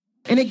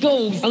And it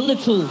goes a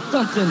little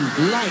something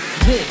like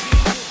this.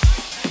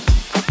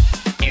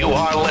 You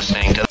are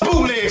listening to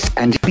Bootlegs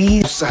and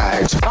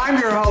B-sides. I'm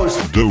your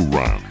host, Do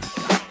Run.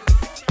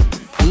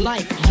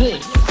 Like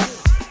this.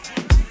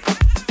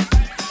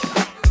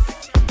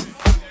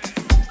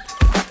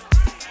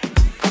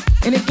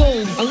 And it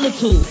goes a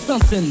little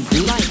something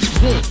like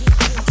this.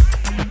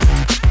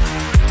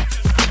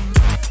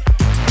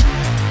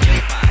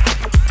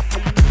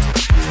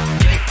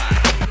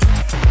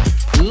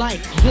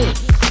 Like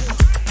this.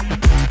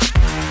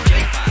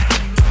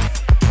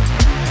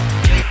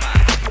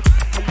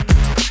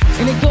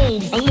 And it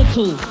goes a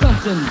little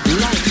something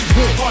like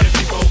this. Party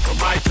people from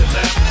right to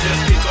left,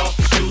 just kick off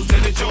the shoes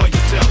and enjoy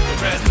yourself. The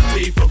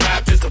recipe for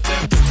rap is to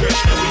flip the script,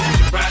 and we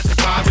use Jurassic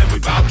 5 and we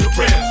bout to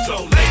rip.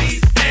 So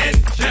ladies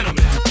and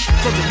gentlemen,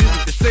 from the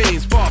music that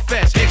sings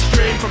far-fetched,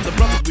 extreme, from the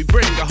brothers we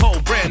bring a whole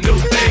brand new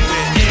thing.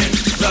 We're in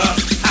the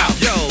house.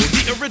 Yo,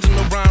 the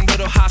original rhyme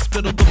riddle,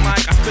 hospital the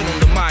mic, I spit on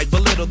the mic,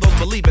 belittle those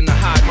believing the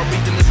hype. My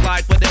reading is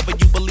like whatever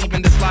you believe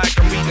in is like,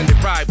 I'm reading it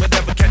right.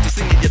 Whatever catch you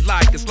singing you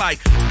like, it's like,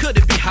 could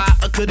it be hot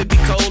or could it be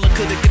cold or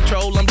could it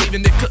control? I'm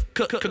leaving it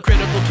critical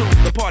to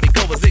the party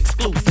goers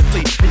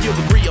exclusively, and you'll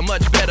agree I'm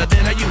much better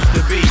than I used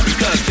to be,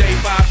 because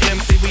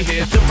J5MC we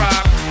here to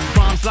rock.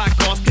 Rhymes like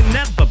ours can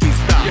never be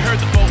stopped. You heard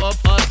the four of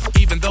us,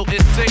 even though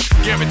it's six,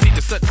 guaranteed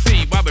to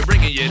succeed while we're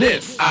bringing you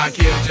this. I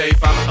kill J,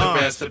 follow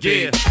the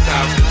recipe. Yeah.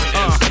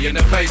 Sounds MC in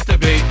the place to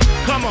be.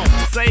 Come on,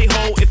 say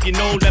ho if you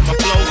know that my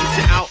flow get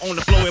you out on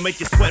the floor and make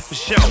you sweat for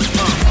show.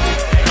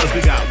 Cause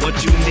we got what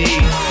you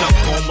need, stuck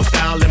on my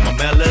style and my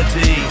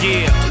melody.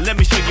 Yeah, let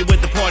me show you where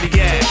the party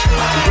at.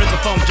 The rhythm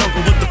funk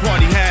jungle with the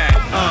party hat.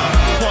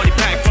 Party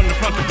pack from the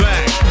front to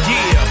back.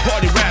 Yeah,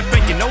 party rap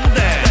and you know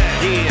that.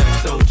 Yeah,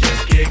 so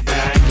just kick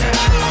back now.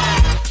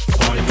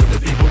 Party with the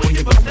people when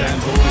you bust that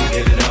move.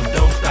 Get it up,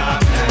 don't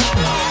stop now.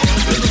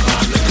 Feel the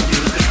vibe, let the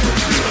music go.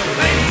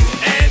 Ladies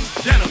and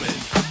gentlemen,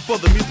 for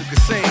the music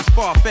that sings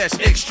far-fetched,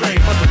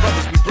 extreme, for the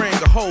brothers we bring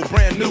a whole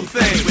brand new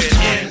thing. We're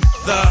in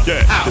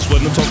the house. That's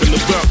what I'm talking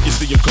about. You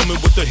see, I'm coming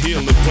with a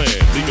healing plan,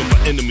 leaving my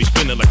enemy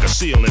spinning like a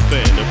ceiling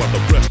fan. And while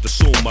the rest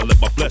assume, I let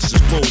my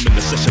blessings bloom. In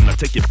the session, I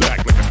take it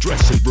back like a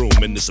dressing room.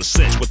 And it's a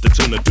cinch what the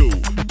tune to do.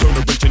 Turn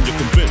a wrench and you're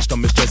convinced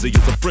I'm as jazzy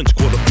as a French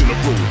quarter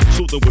funeral.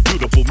 Soothing with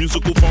beautiful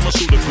musical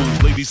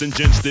pharmaceuticals. Ladies and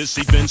gents, this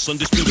event's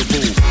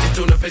undisputable. It's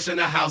tuna fish in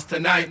the house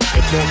tonight.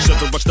 And Funk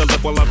 7 watch the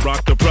left while I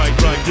rock the right,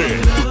 yeah.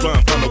 You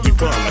rhyme, honor, we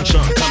rhyme like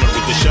Sean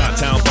Connery. The shot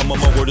town, my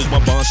word is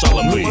my bond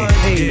solemnly.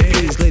 Hey,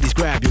 please, ladies,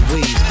 grab your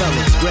weaves.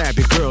 Fellas, grab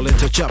your girl and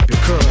touch up your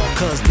curl.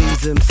 Cause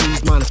these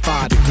MCs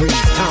 -5 degrees.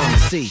 Time to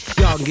see,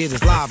 y'all can get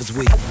as live as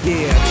we.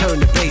 Yeah, turn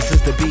the bass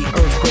as the beat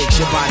earthquakes.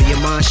 Your body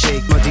and mind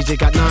shake. My DJ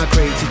got 9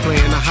 crates. He's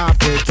playing a high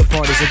pitch. The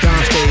party's a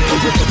dime stage. We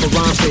rip up a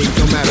rhyme stage,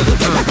 no matter the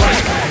time.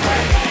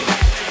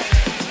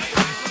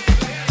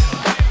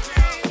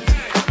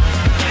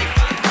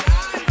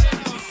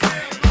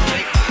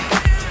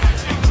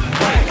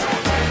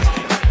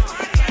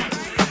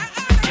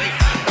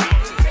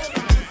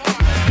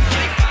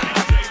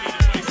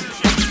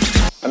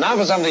 Now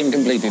for something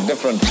completely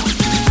different. We're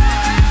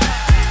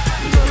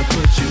gonna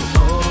put you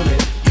on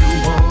it, you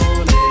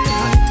want it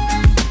right.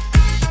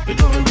 We're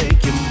gonna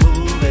make you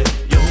move it,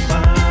 your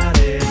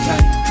body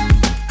tight.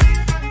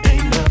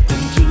 Ain't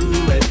nothing to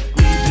it,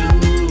 we do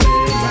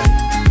it right.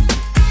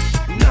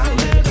 Now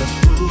let us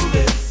prove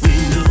it, we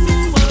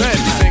knew it.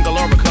 If you're single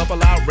or a couple,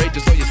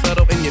 outrageous or you're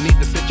subtle and you need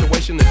the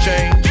situation to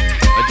change,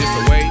 or just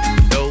to wait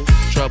those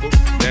troubles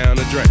down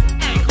the drain.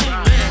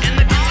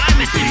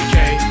 You see, you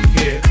came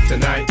here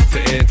tonight to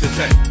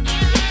entertain.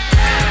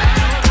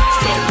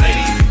 So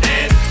ladies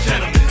and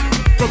gentlemen,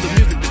 from the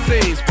music that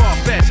sings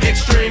far-fetched,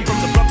 extreme, from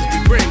the brothers we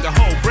bring a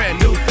whole brand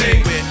new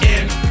thing. we're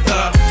in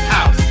the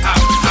house.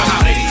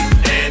 Ladies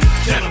and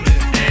gentlemen,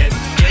 and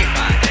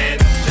gentlemen, and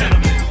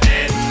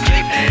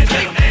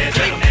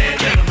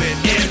gentlemen,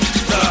 in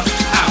the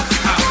house.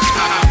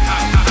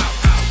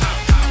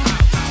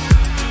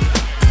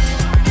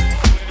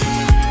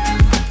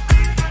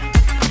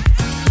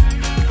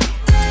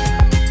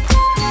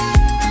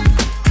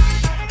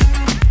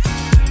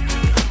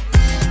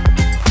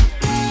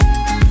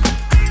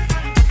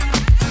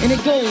 And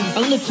it goes a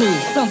little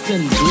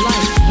something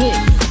like this.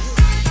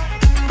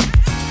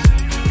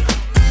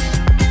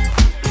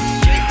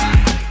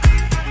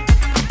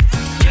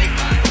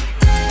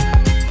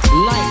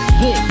 Like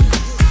this.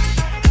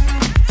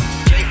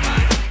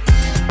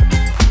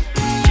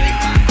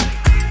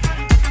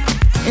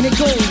 And it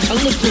goes a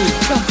little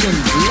something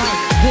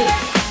like this.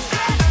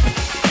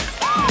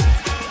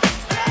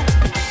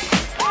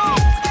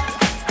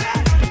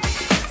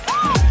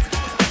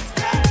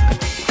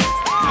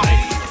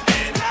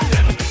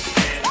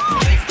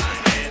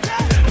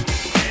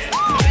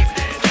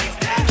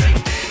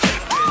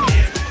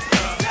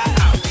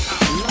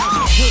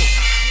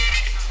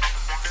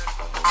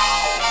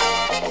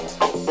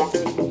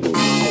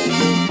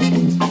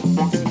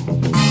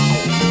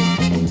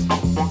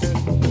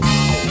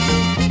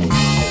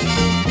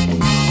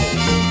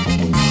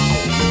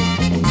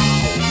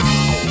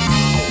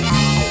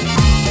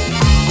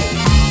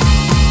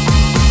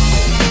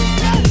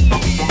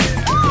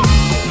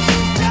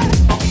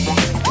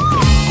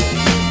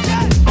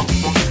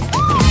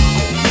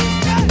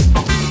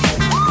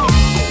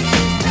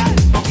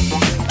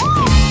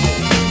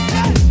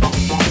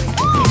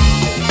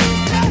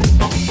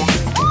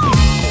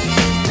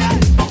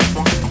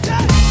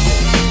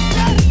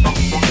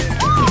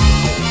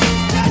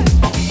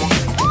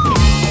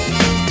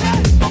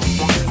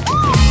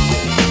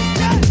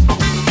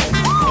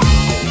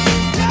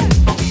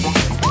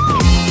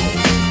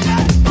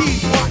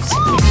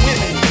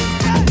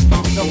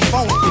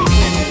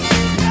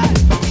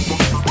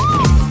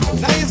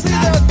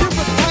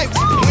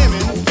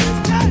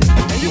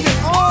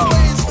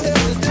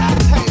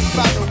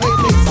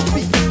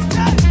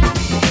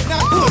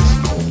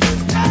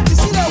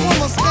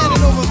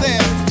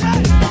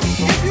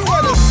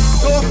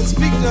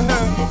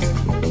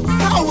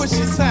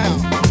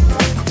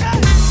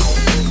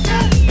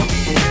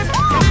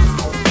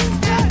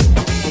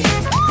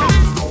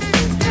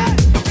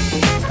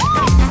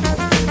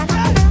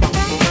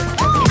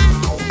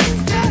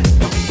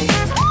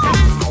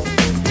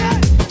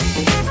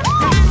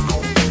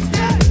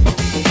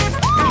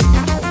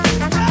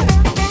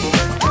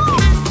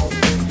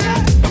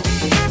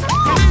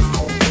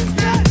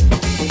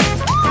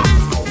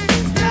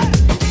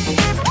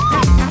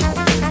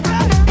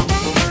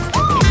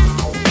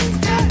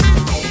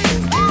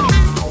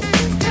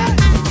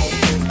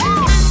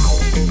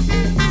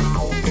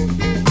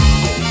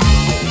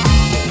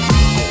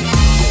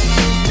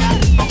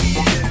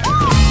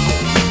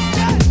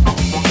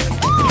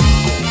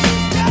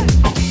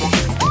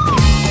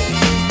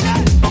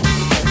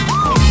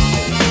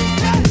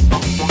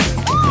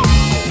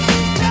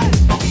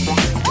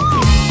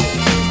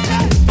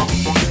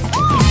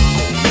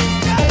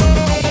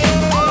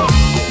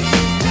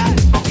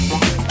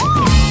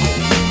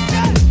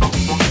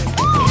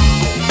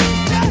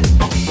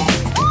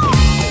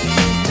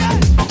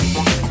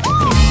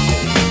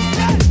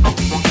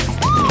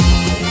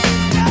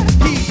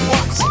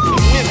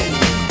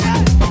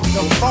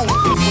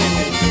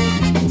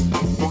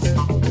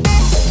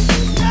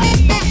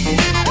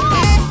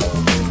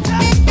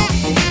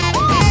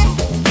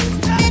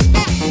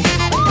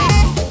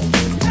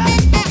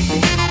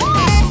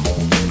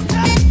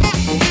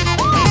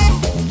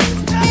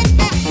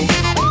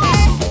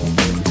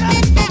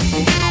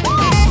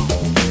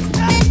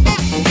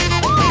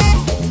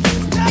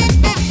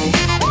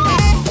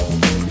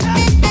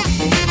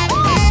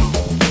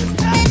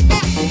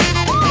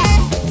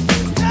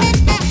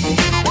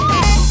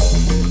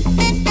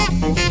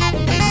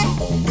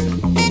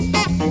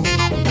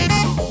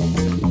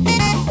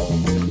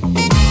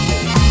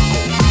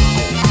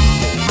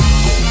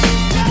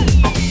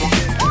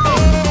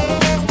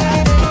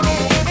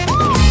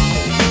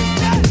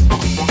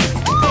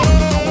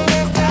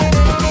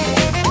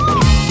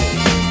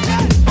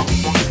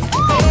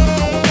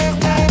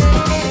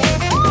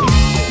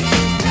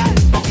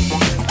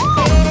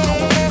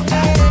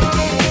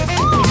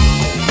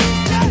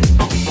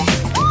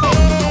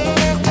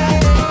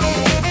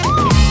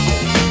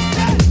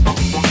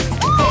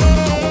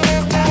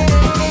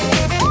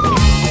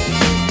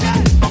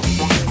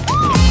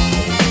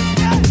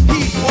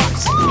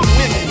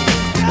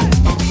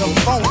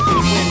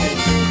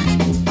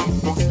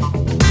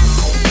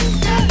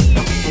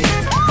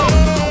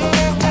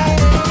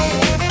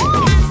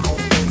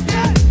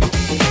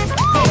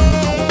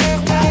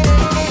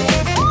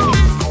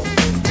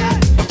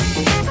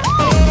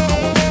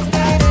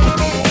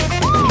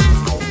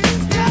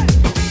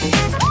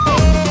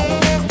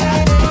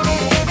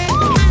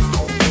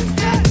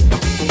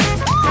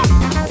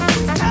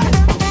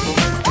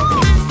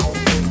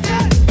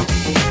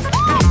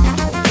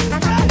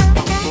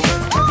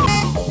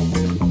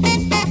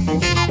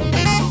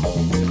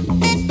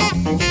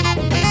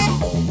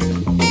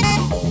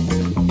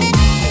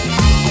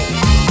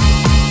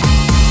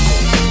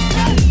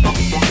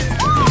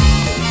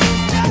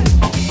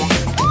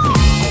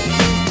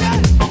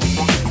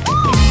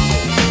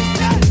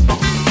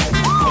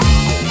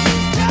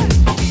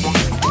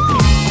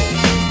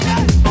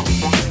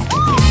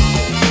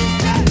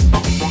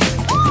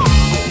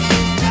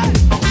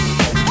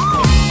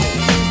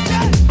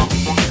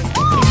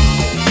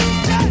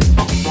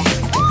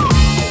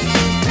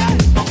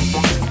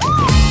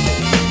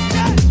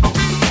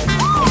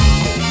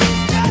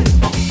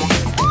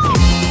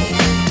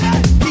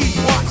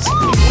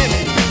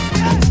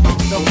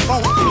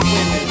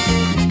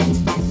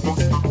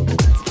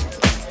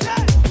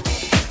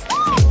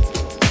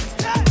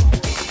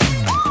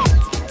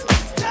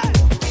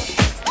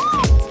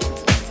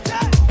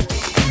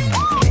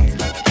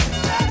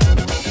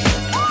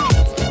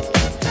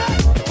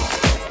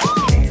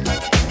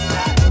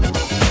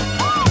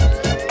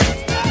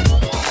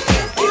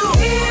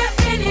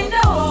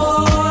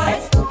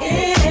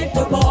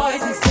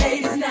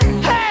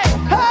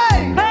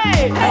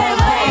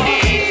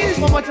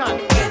 more time.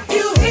 If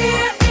you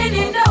hear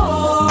any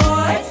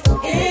noise,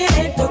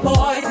 it's the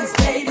boys and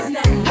ladies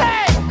now.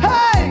 Hey,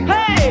 hey,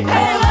 hey,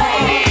 hey,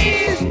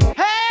 ladies.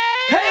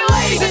 Hey,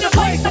 ladies in the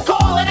place, I'm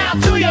calling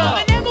out to you.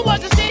 I never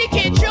was a city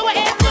kid, true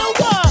and blue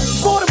one.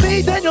 More to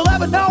me than you'll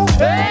ever know.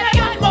 And I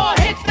got more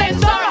hits than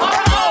Sarah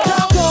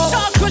Horror.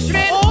 Tom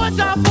Cushman or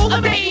Tom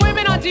Foolery.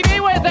 Women on TV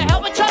with the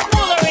help of Chuck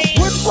Foolery.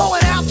 We're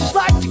blowing out just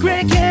like the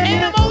Grand Canyon.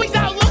 And I'm always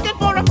out looking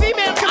for a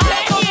female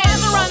companion.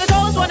 I'm around the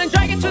toes when I'm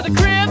dragging to the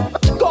crib. I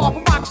took off a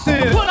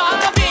moccasin. Put on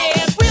a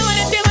bed, wheeling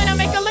and dealing. I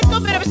make a little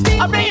bit of a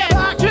steam. I'm bringing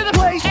Back to the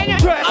place and you you're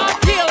dress. I'm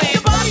feeling.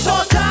 Your body's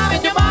on time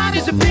and your mind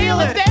is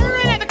appealing.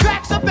 Staring at the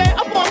cracks up there,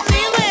 up on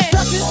ceiling.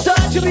 Such and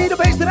such, you be the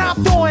bass that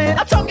I'm throwing.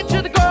 I'm talking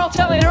to the girl,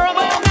 telling her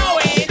about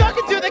knowing.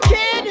 Talking to the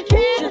kid,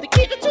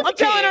 I'm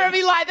telling her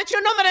every lie that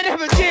you know that I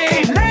never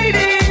did.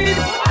 Ladies,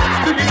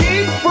 do you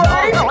need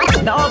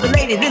praise? All the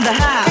ladies in the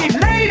house.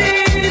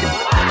 Ladies,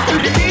 do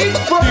you need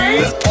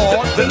praise?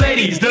 All the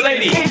ladies, the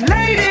ladies.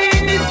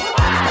 Ladies,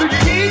 do you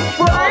need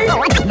praise?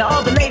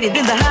 All the ladies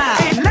in the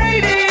house.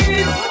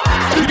 Ladies,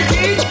 do you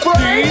need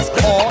praise?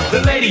 All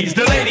the ladies,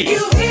 the ladies.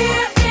 You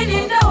hear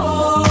any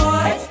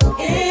noise,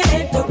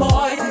 it's the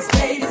boys and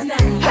ladies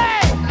now.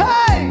 Hey,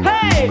 hey,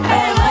 hey,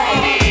 Hey,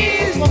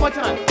 ladies. one more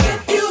time.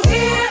 If you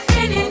hear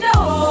any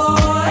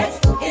noise,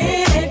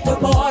 it's the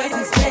boys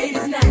and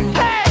ladies now.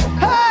 Hey,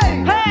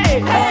 hey, hey,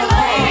 Hey,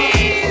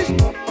 ladies.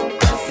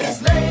 This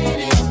is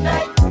ladies'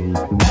 night,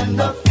 and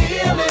the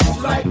feeling's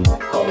right.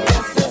 Oh,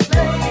 this is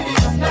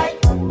ladies' night.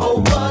 Oh,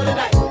 what a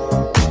night.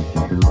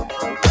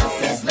 This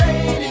is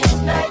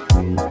ladies' night,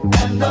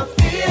 and the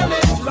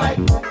feeling's right.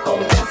 Oh,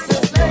 this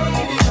is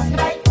ladies'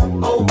 night.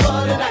 Oh,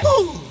 what a night.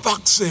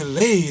 Foxy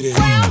lady.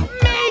 Well,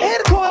 me, In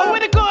the corner.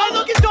 with a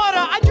good-looking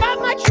daughter, I drive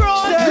my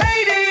truck.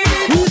 Ladies,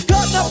 who's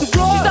cutting up the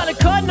floor? She started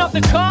cutting up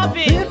the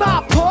carpet. In my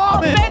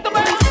apartment. Think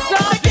about the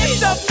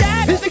gift of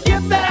that. It's the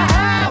gift that I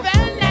have.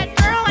 And that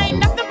girl ain't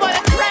nothing but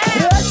a crap.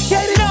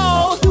 Educated,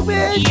 No.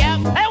 stupid. Yep.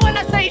 And when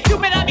I say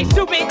stupid, I mean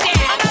stupid.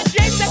 Yeah. I'm not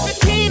James at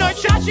 15 or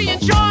Chachi in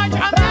charge.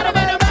 I'm out of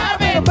it, I'm out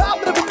of it. About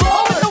to be Over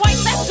born. the white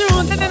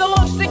sassoons and then the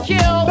looks to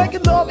kill.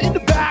 Making love in the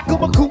back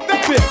of a coupe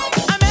fit.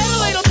 I met a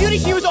little beauty,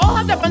 she was all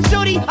hopped up on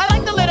Sooty. I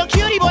like the little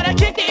cutie, but I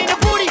kicked it in the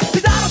booty.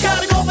 Cause I don't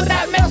gotta go for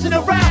that messing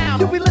around.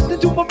 You'll be listening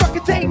to my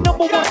record tape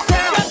number one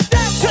sound. Just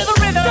step to the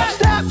rhythm,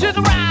 step to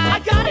the ride. I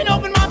got an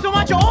open mouth, so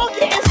why don't you all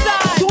get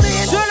inside? Tune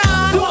in, Turn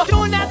on, do a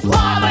tune that's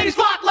live. Ladies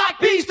flock like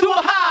bees to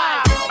a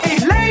hive. Hey,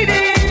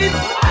 ladies,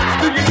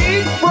 do you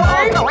need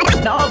praise?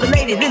 All the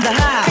ladies in the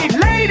house. Hey,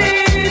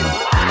 ladies,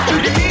 do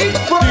you need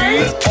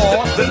praise?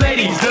 All the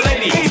ladies, the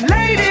ladies. Hey,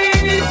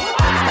 ladies,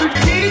 do you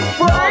need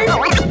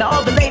praise?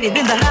 All the ladies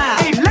in the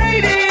house. Hey,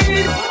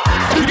 ladies,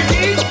 do you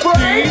need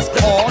praise?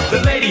 All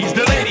the ladies,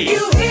 the ladies.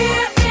 You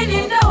hear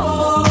any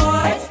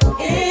noise,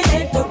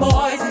 it's the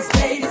boys and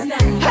ladies now.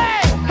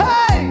 Hey,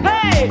 hey,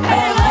 hey,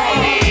 Hey,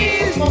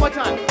 ladies. one more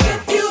time.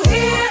 If you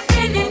hear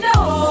any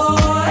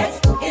noise,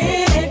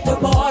 it's the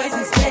boys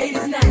and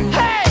ladies now.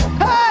 Hey,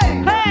 hey,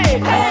 hey,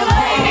 Hey,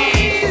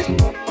 ladies.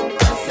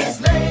 This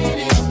is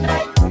ladies'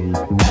 night,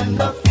 and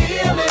the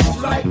feeling's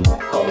right.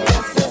 Oh,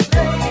 this is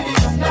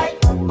ladies' night.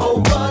 Oh,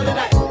 what a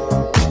night.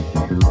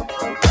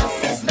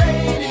 This is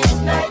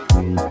ladies' night,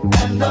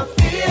 and the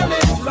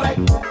feeling's right.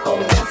 Oh,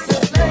 this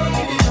is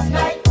ladies'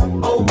 night.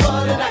 Oh,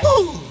 what a night.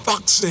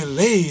 Foxy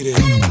lady.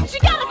 She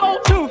got a gold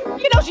tooth,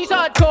 you know she's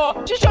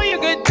hardcore. She'll show you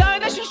a good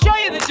time, then she'll show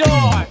you the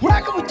door.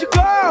 Rockin' with your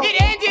girl. It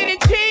ended in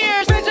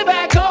tears. Brings her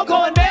back home,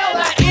 going nail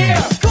that ear.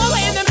 Call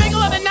her in the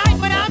middle of the night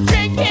when I'm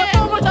drinking. The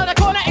phone was on the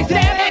corner,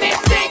 exam and it's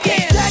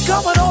stinking. Dad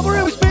coming over,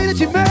 it was me that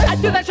you I met.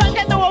 threw that trash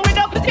can through a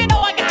window, cause you know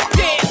I got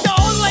this. The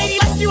old lady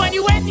left you and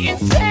you went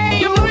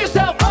insane. You threw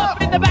yourself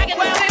up in the back and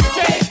wound it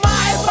straight. My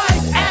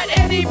advice at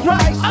any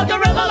price. A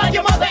gorilla like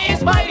your mother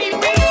is mighty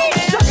mean.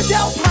 Sucking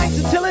down pints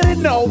until it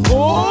didn't know.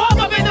 Ooh, I'm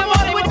up in the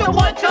morning with the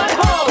one-ton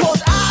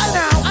hose. Cause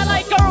I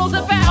like girls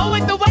about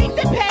with the weight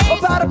that pays.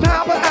 about a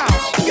pound per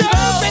ounce.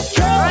 Girls with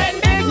curl and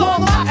big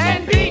long locks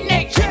and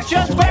beatnik chicks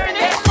just wearing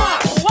their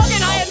smocks.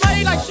 Walking high and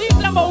mighty like she's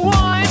number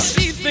one.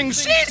 She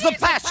thinks she's the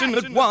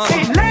passionate one.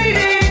 Hey,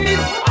 ladies,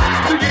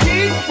 do you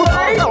need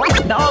praise?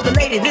 All the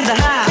ladies in the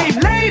house. Hey,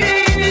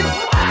 ladies,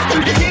 do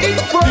you need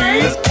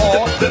praise?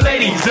 All the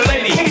ladies, the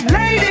ladies. Hey,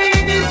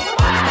 ladies,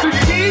 do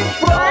you need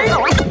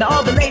praise?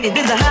 All the ladies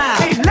in the house.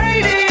 Hey,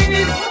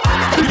 ladies,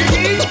 do you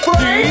need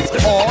praise?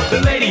 All the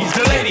ladies,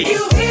 the ladies.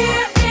 You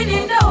hear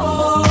any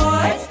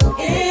noise,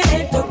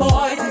 it's the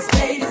boys and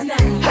ladies now.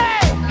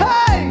 Hey,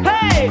 hey,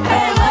 hey,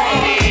 Hey,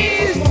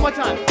 ladies. one more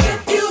time.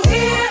 If you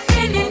hear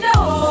any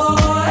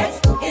noise,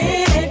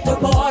 it's the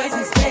boys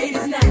and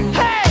ladies now.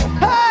 Hey,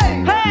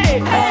 hey, hey,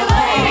 Hey,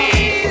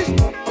 ladies.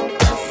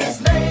 This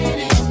is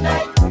ladies'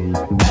 night,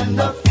 and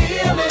the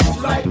feeling's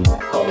right.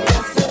 Oh,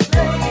 this is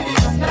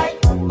ladies' night.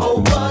 Oh,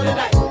 what a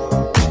night.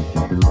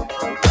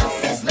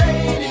 This is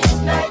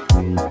ladies' night,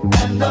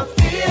 and the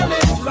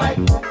feeling's right.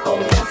 Oh,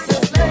 this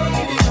is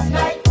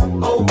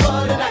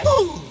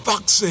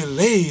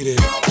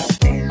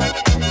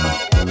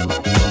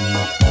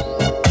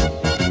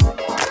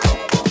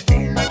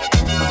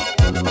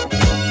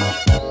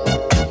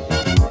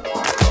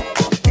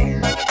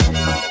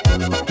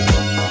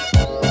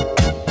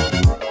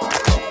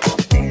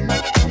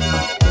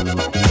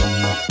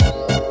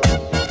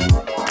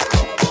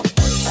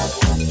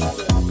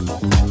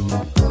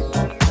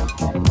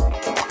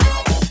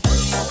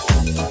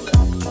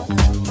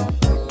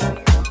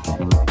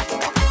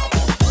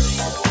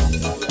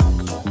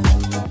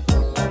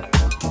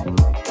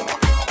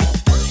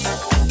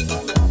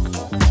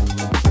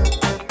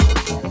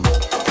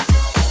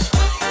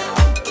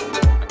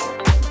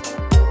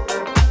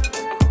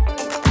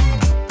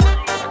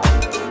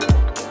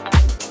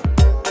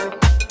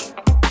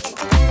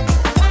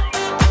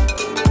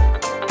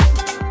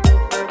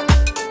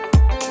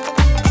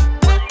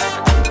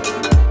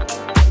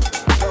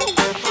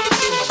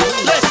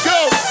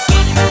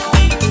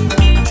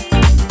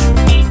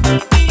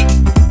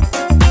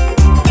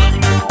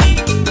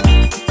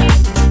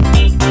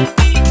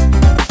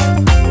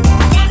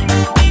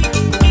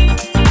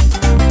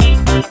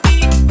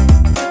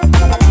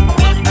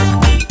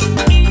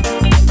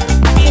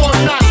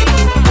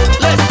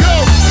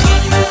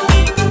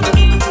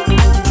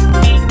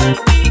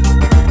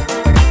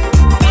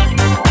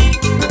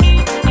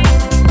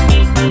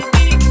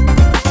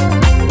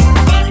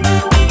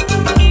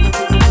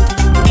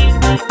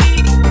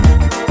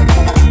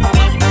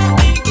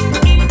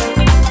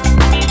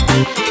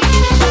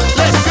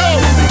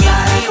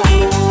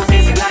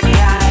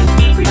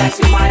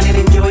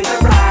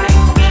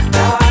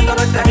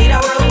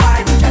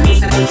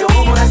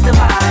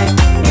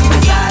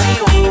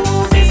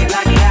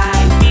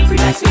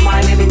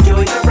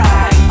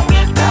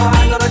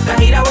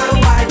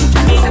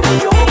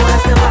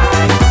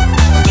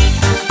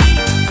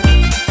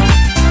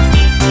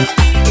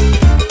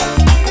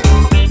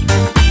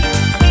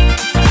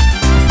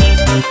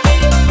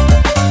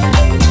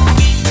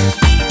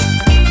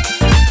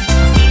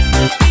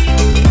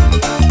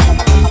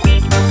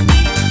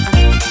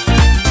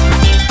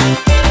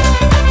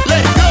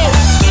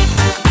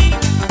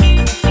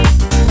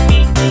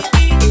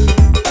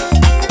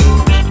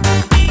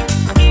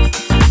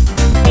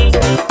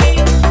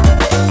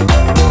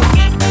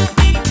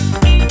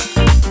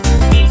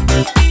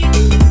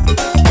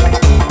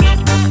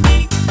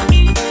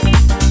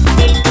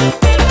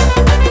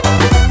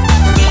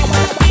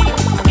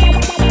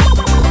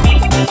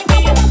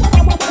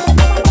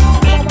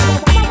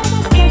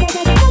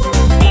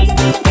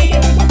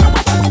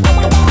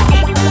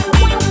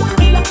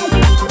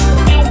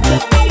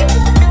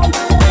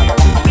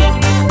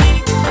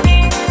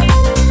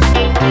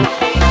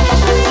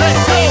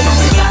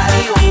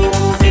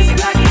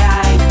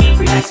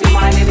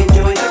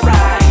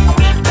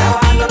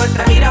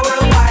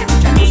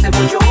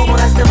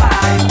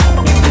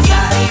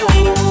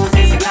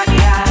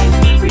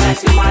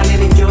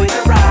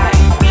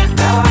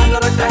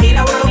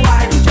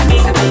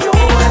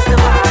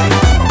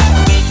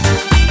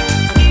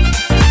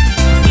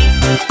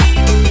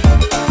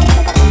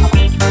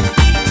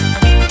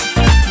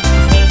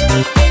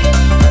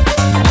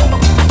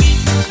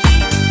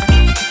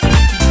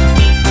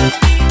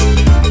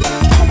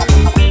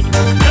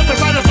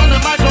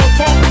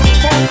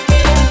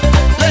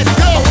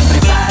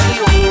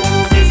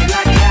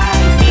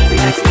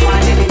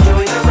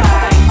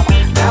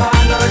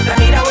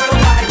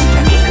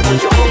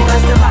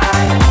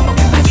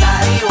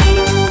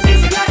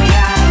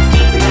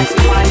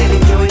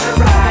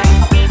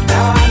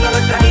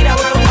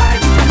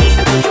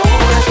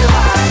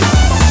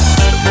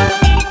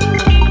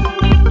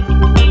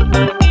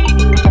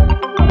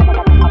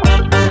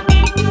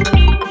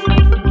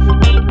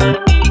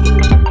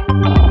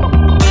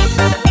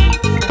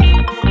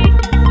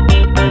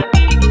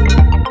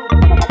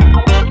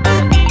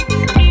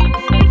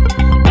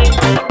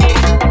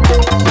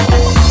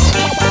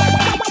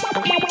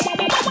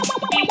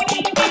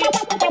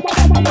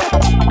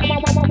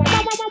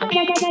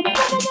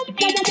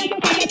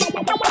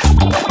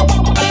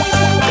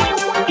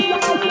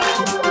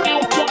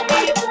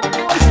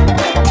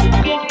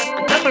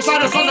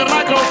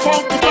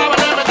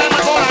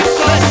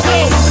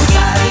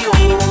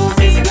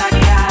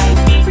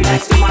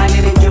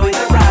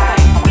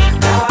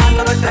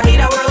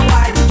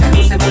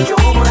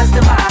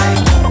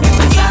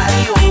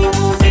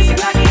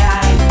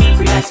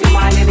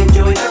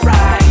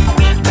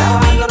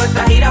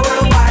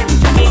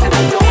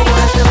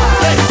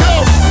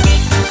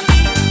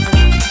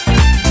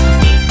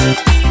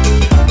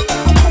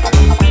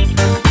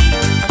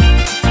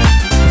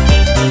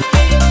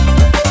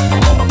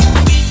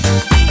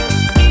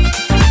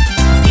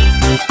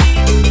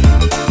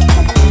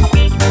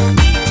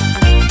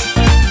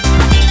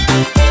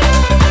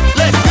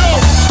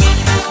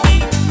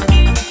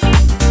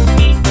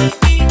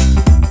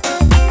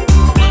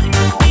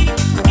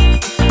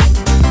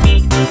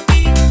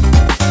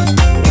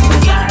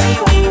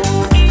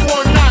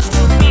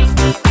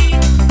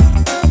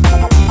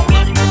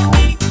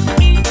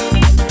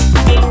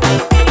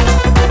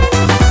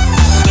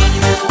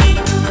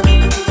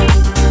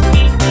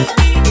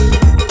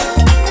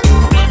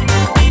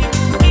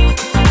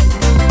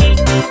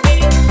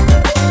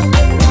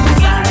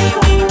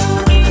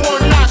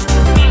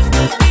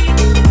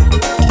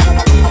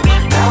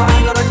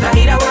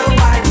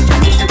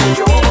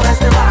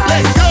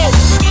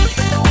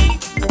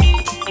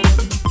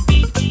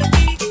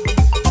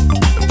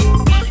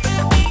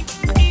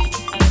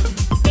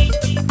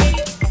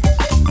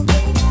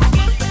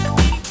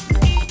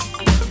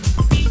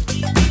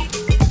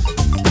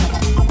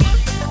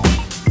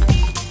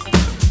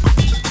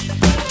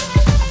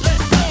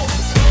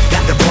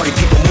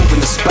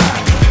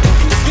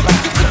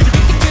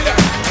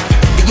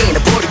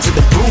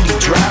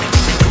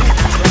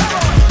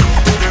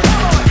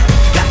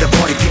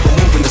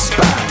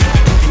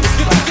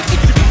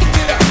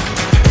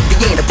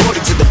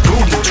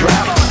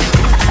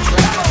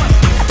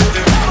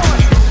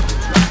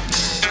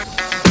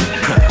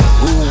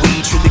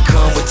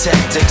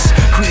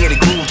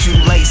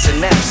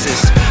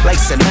synapses. Like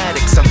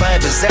synaptics, our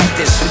vibe is at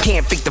this. We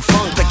can't fake the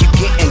funk like you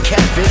getting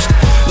catfished.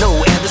 No,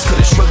 others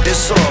could've shrugged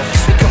this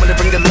off. We coming to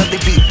bring the love,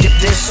 they beat, dip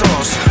this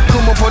sauce.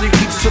 Come on, party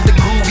peeps with the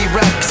groovy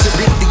rap. Cause it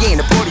really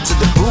ain't a party till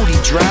the booty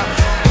drop.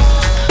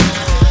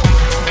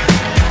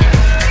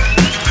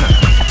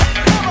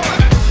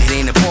 It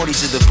ain't a party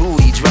till the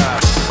booty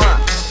drop. 1,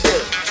 2,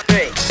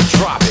 3,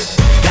 drop it.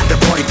 Got the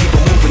party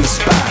people moving the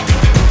spot.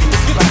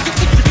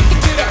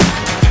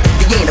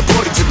 It ain't a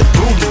party till the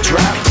booty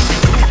drop.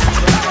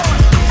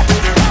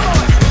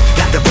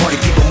 Got the party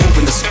people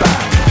moving the spot.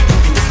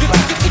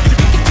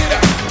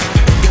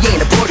 It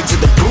ain't a party till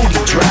the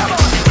booty drop.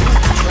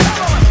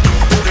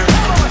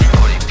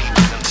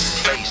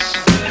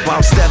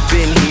 While step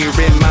in here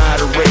and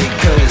moderate,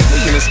 cause we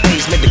in a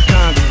space make the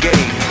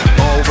congregate.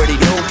 Already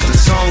know the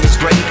song is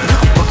great.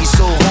 Boogie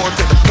so hard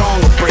that the thong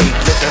will break.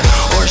 Let the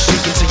horse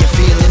shake until you're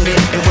feeling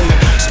it. And when the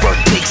spark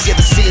takes, yeah,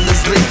 the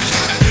ceilings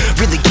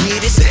lift. Really kid,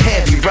 it's a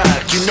heavy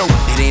rock. You know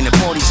it ain't a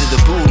party till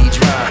the booty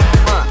drop.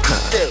 1,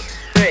 2,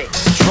 3,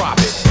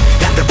 drop it.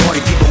 Got the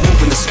party people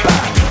moving the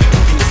spot.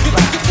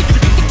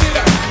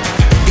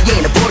 It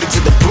ain't a party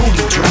till the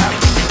booty drop.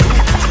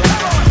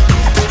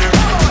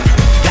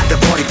 Got the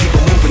party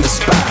people moving the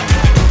spot.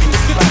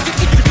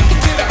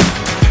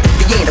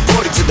 It ain't a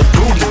party till the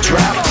booty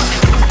drop.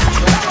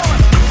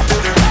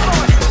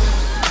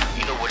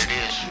 You know what it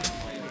is.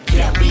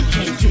 Yeah, we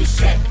came to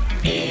set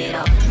it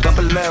up. Bump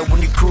it loud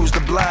when you cruise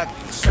the block.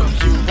 So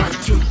you want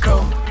to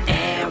go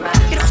and rock?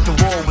 Get off the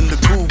wall when the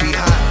groove be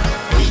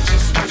hot. We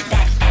just want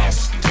that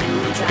ass to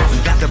drop. We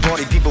got the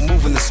party people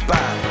moving the spot.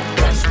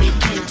 Cause we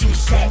came to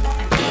set it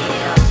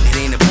up. It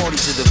ain't a party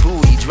till the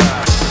booty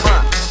drop.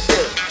 1, 2,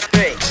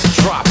 3,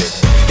 drop it.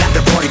 Got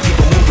the party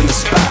people moving the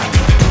spot.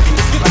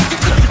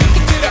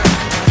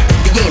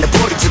 It ain't a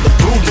party till the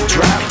booty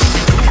drop.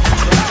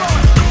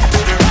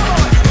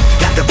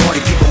 Got the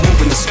party people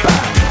moving the spot.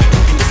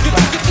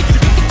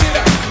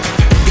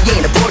 It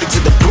ain't a party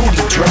till the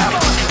booty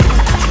drop.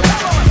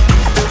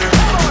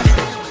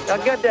 Now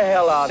get the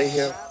hell out of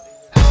here.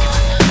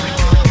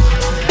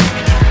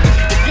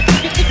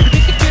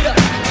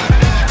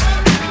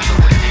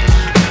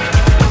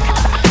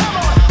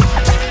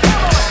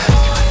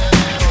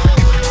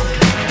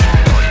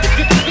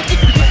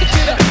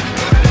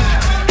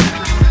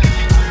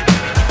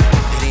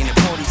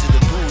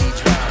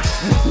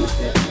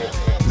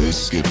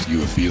 This gives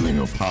you a feeling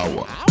of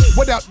power.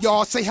 What up,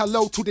 y'all? Say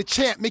hello to the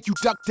champ. Make you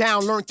duck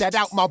down. Learned that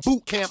out my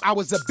boot camp. I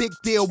was a big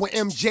deal when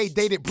MJ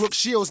dated Brooke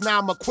Shields. Now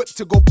I'm equipped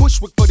to go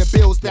bushwick for the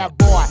bills. That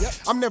boy,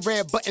 I'm the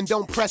red button,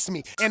 don't press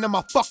me. And I'm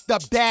a fucked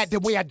up dad the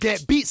way I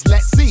dead beats.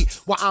 Let's see.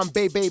 While I'm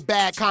baby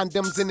bad,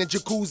 condoms in the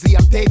jacuzzi.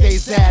 I'm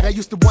Day-Day's dad. I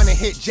used to wanna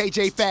hit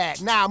JJ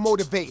Fad. Now I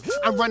motivate.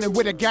 I'm running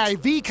with a Gary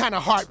V kind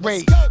of heart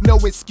rate. No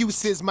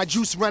excuses. My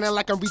juice running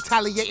like I'm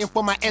retaliating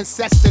for my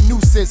ancestor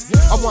nooses.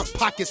 I want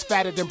pockets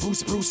fatter than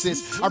Bruce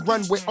Bruce's. I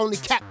run with only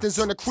captains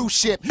on a cruise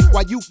ship.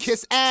 While you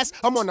kiss ass,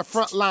 I'm on the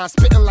front line,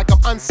 spitting like I'm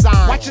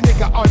unsigned. Watch a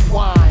nigga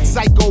unwind.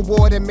 Psycho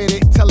ward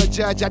admitted. Tell a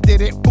judge I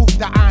did it. Boot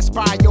the I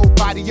inspire your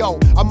body, yo.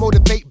 I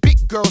motivate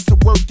big girls to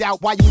work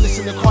out while you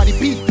listen to Cardi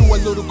B do a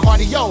little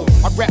cardio.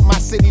 I rep my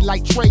city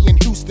like Trey in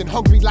Houston.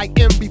 Hungry like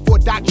M before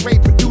Doc Dre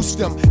produced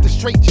them. The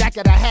straight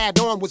jacket I had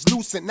on was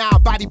loosened. Now I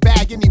body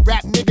bag any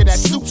rap nigga that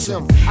suits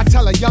him. I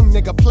tell a young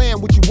nigga, plan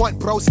what you want,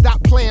 bro.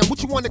 Stop playing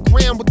what you want to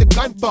gram with the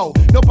gun bow.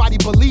 Nobody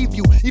believe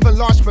you. Even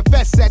Large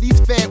Professor said he's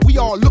fed. We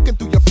all looking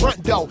through your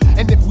front door.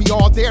 And if we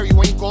all there, you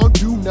ain't gonna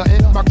do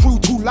nothing. My crew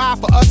too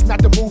live for us not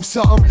to move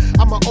something.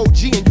 I'm an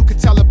OG and you can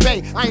tell a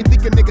bay. I ain't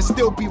thinking niggas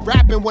still be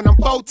rapping when I'm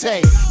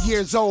 40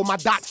 years old. My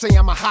doc say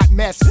I'm a hot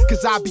mess.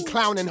 Cause I be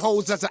clowning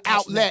hoes as an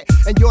outlet.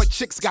 And your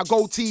chicks got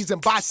gold tees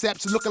and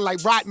biceps looking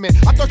like Rodman.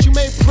 I thought you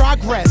made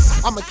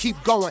progress. I'ma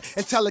keep going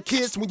and tell the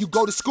kids when you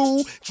go to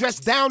school, dress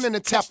down in a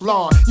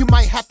Teflon. You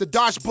might have to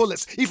dodge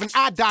bullets. Even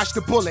I dodged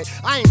the bullet.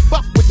 I ain't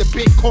fuck with the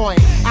Bitcoin.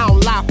 I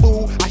don't lie,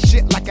 fool. I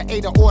shit like an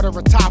 8 order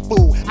of Thai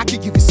food. I can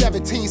give you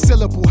 17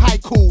 syllable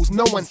haikus.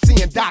 No one's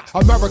seeing Doc.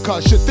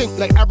 America should think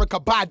like Erica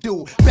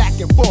Badu. Back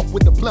and forth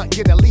with the blunt,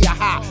 get a Leah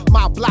high.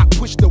 My block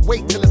push the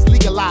weight till it's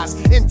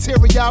legalized.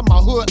 Interior, my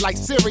hood like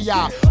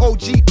Syria.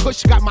 OG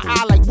Kush got my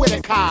eye like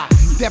Whitaker.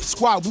 Def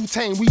Squad,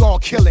 Wu-Tang, we all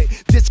kill it.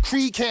 This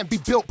creed can't be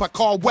built by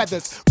Carl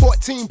Weathers.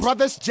 14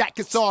 brothers,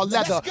 jackets all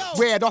leather.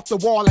 Red off the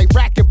wall like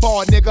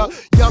racquetball, nigga.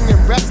 Young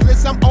and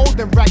restless, I'm old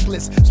and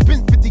reckless.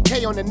 Spend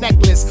 50K on a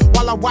necklace.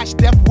 While I watch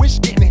Death Wish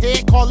getting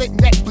head, call it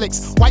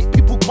Netflix. White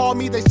people call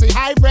me, they say,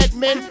 hi,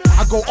 Redman.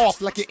 I go off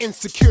like an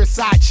insecure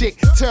side chick.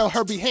 Tell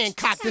Herbie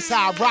Hancock this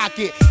how I rock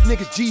it.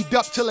 Niggas G'd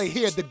up till they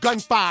hear the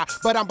gunfire.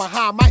 But I'm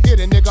behind my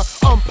hitter, nigga,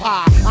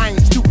 umpire. I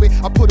ain't stupid,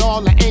 I put all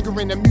the anger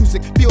in the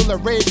music. Feel the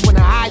rage when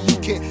I eye you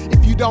kid.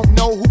 If you don't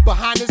know who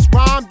behind this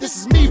rhyme, this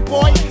is me,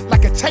 boy,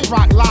 like a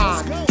Tay-Rock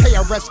line.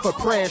 KRS for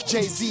prayers,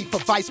 Jay-Z for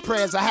vice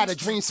prayers. I had a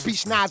dream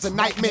speech, now it's a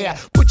nightmare.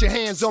 Put your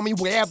hands on me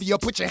wherever you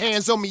put your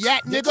hands on me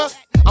at, nigga.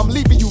 I'm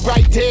leaving you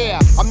right there.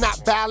 I'm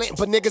not violent,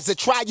 but niggas that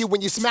try you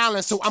when you're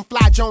smiling. So I'm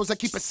Fly Jones, I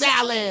keep it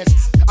silent.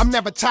 I'm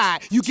never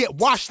tired, you get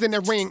washed in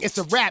the ring. It's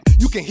a rap,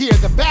 you can hear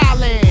the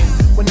violin.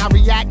 When I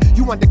react,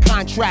 you under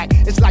contract.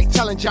 It's like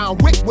telling John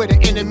Wick we're the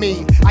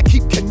enemy. I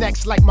keep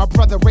connects like my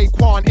brother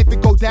Raekwon. If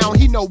it go down,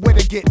 he know where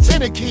to get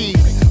 10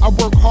 keys. I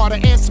work harder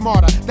and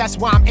smarter. That's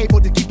why I'm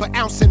able to keep an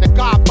ounce in the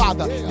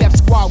Godfather. Left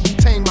squad,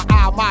 retain my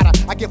almada.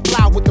 I get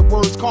fly with the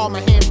words, call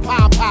my hands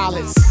palm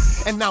pilots.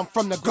 And I'm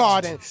from the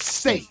Garden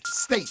State.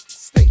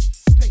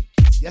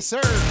 Yes,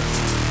 sir.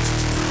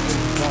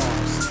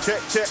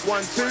 Check,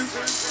 1, 2.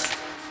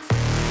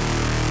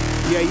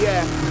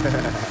 Yeah.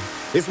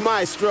 It's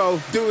Maestro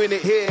doing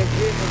it here.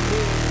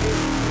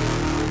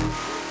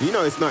 You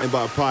know it's nothing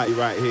but a party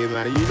right here,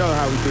 man. And you know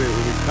how we do it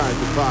when it's time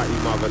to party,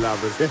 mother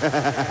lovers.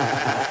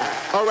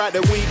 Alright,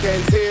 the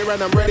weekend's here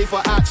and I'm ready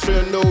for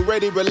action.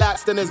 Already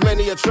relaxed and there's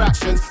many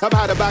attractions. I've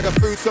had a bag of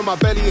food so my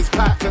belly is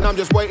packed. And I'm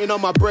just waiting on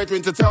my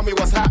brethren to tell me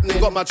what's happening.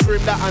 Got my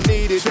trim that I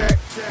needed. Check.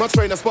 My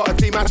trainer spotted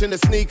T matching the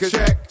sneakers.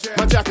 Check.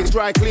 My jacket's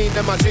dry clean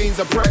and my jeans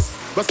are pressed.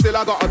 But still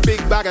I got a big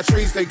bag of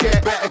trees to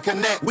get. Better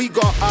connect. We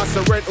got us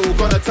a rental,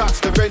 gonna touch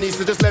the venue.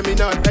 So just let me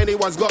know if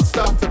anyone's got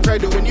stuff to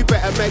pedal. And you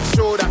better make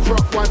sure that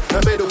drop one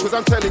the middle. Cause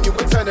I'm telling you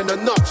we're turning a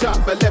notch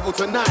up a level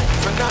tonight.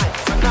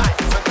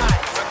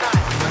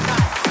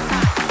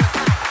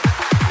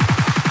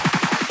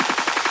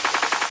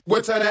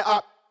 We're turning it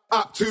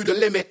up to the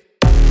limit.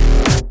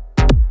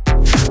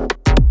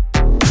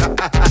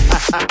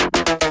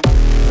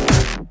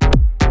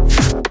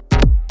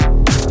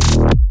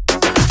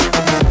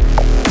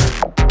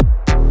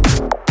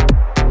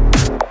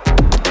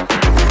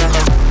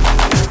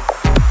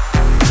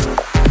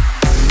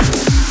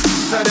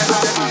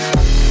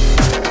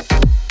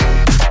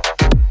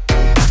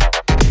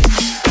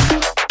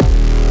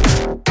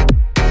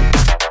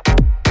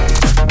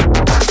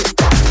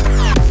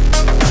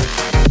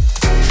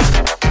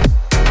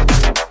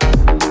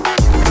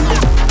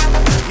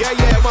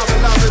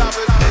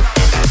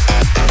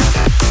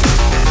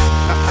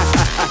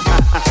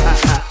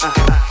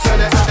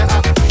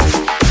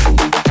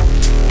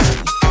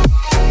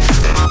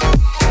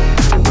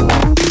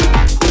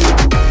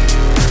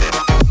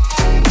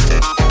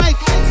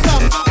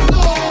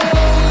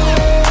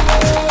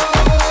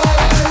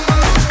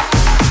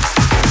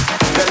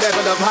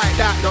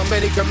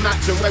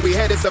 Where we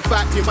head is a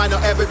fact, you might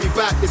not ever be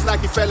back. It's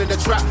like you fell in the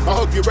trap. I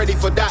hope you're ready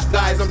for that,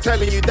 guys. I'm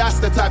telling you, that's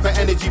the type of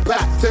energy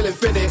pack. Till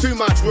infinite, too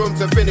much room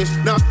to finish.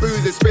 Enough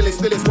booze is spilling,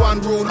 still it's one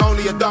rule.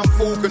 Only a dumb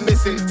fool can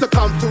miss it. To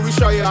come through, we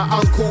show you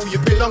how uncool you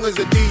belong as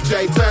a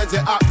DJ. Turns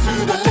it up to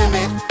the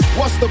limit.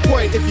 What's the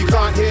point if you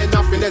can't hear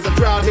nothing? There's a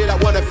crowd here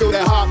that wanna feel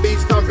their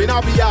heartbeats thumping.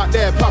 I'll be out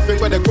there puffing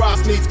where the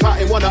grass needs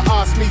cutting. Wanna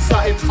ask me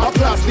something? I'll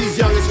class these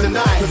youngins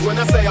tonight. Cause when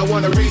I say I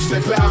wanna reach the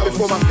cloud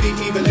before my feet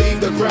even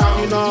leave the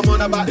ground, you know I'm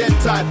on about them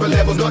type of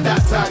levels, not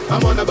that type.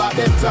 I'm on about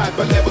them type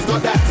of levels,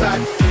 not that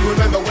type.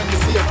 Remember when you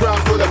see a crowd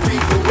full of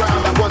people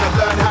round that wanna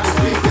learn how to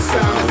speak the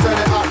sound and turn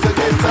it up to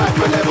them type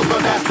of levels,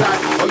 not that type.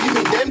 Oh, you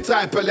mean them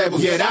type of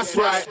levels? Yeah, that's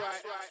right.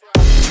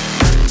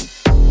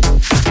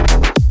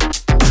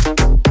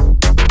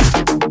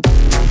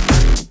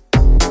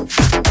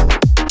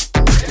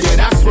 Yeah,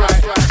 that's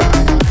right.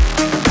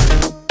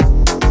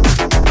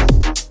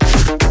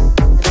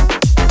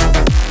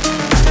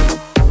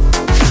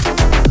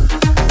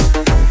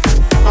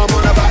 I'm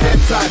on about them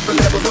type of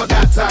levels, not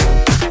that type.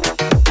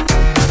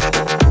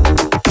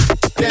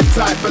 Them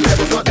type of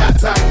levels, not that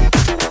type.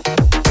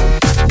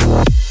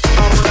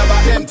 I'm on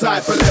about them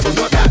type of levels,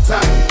 not that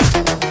type.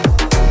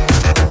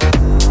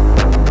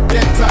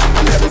 Them type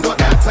of levels, not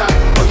that type.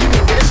 Oh, you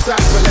mean them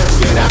type of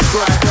levels? Yeah, that's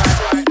right.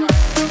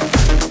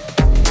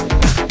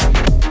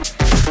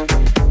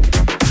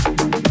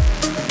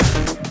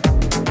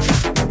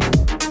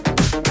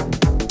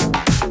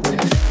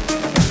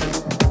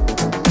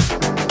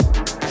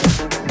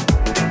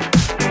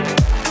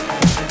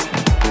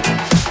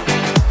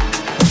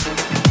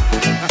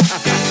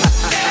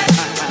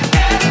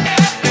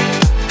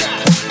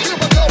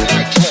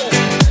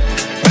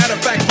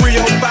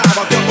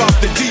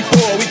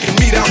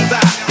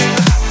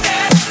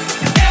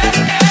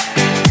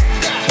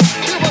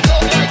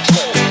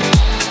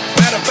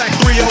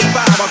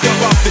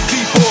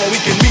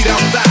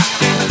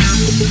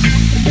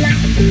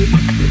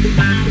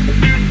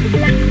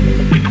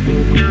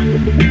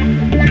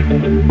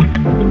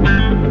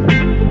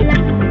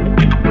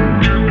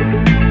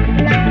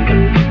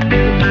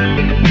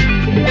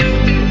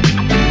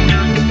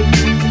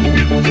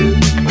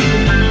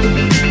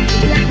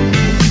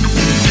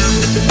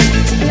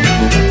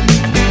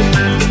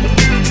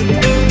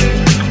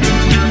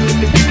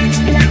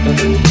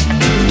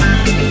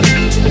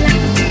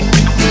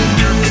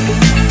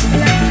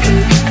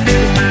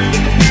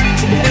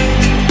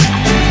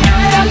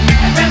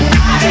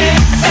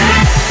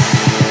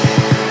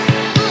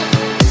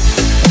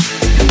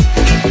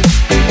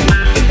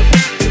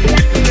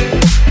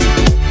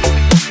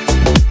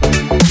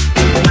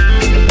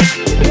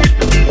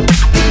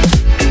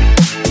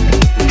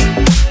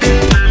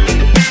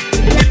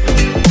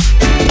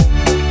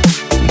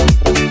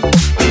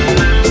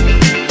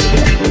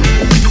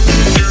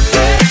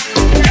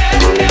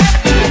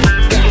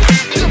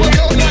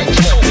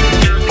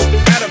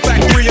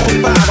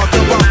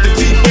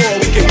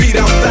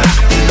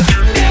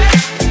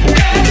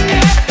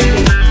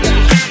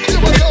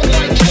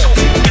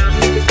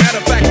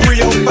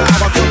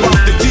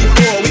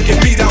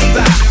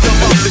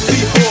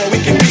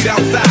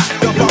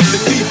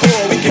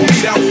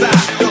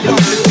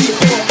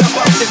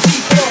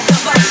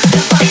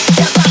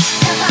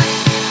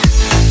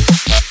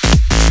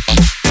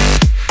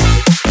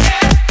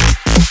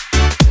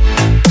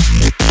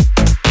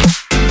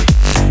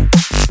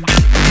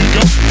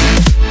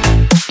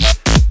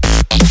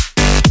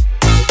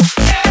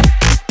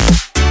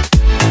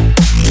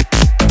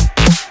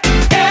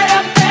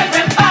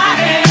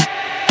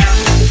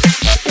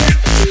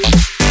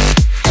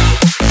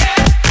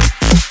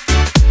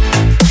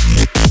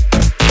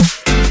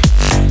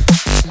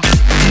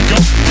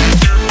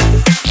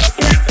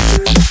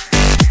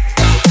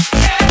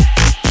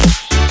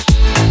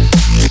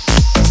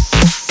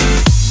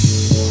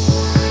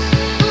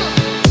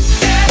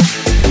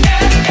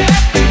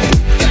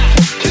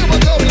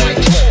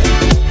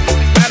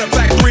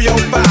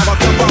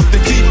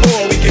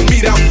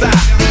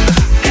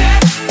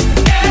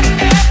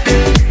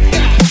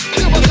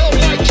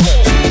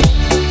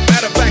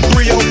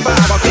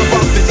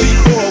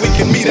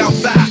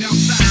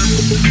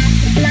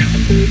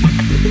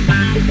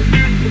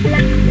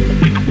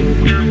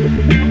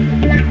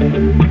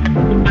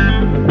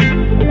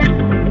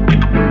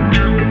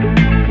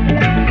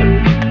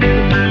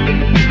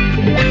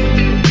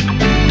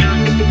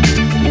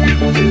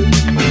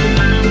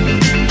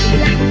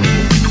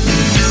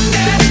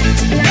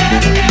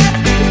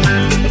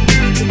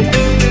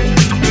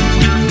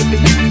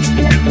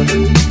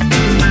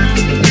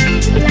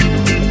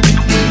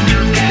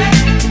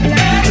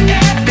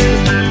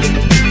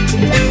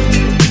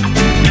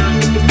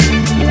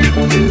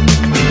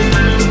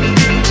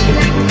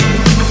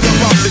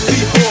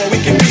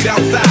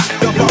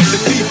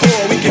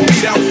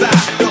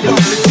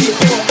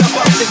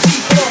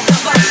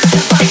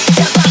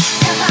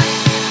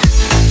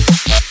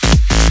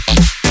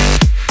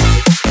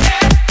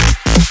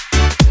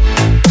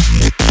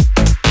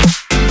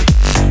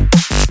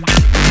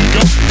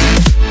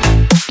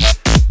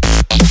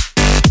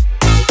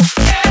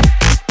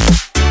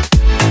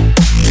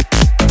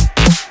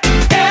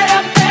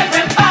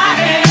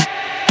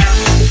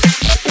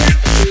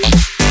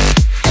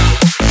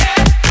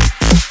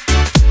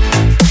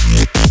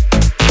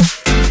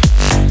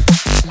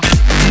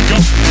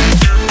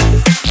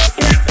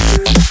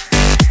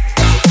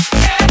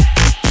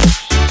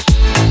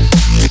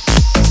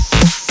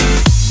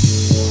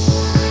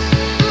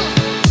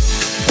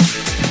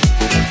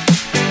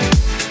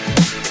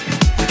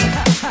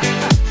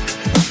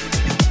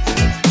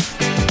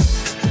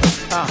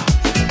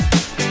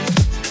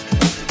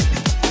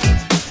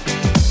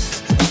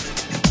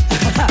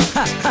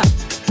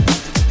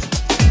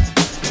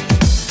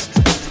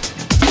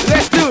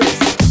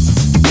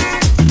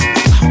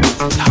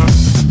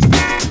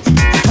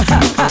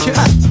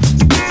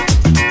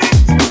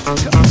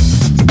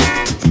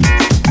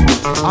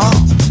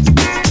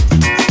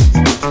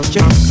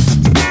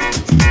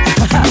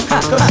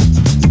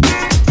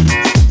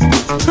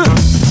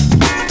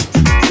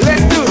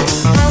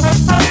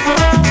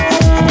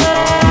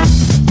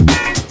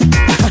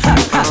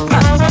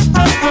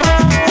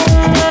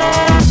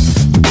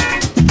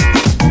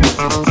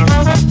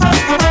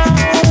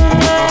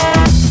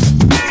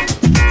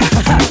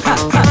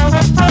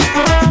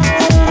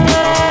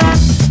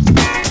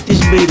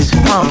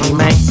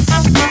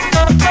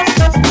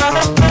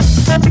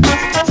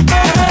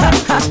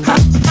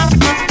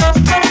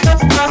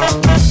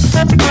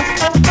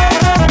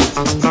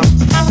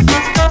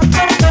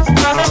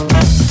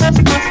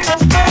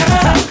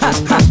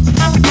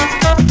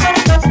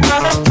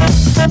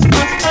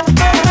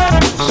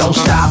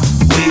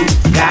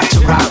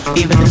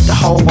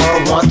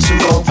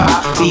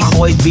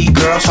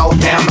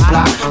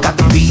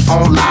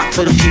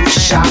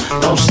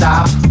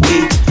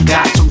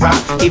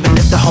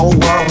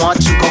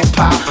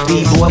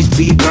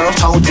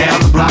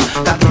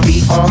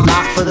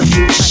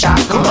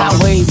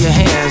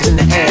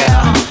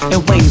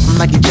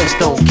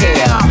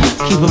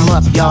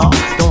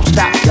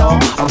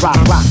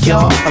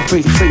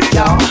 Freak, freak,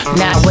 y'all.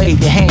 Now wave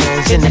your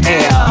hands in the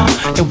air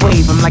and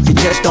wave them like you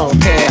just don't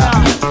care.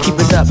 Keep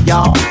it up,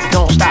 y'all.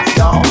 Don't stop,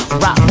 y'all.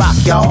 Rock, rock,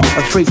 y'all.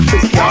 Freak,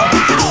 freak, y'all.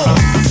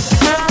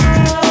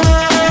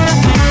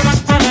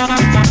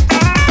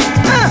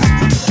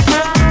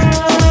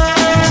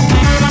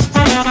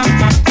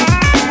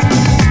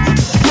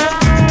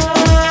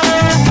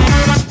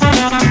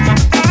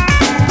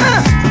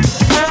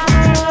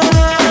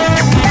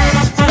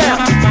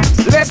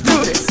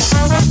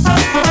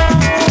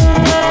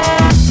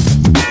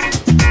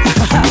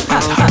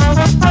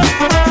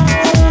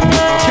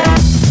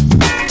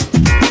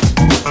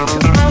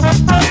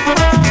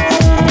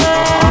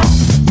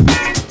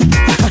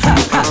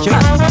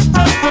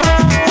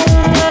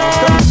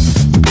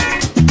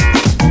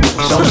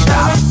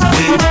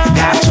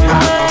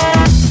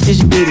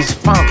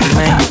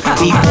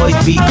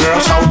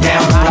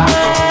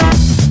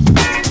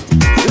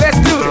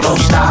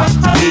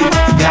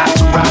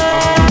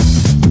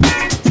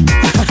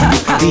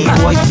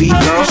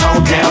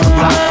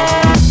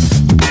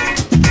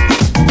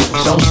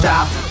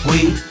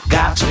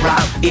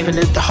 Even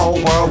if the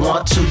whole world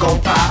want to go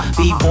pop,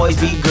 B-boys,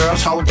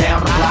 B-girls, hold down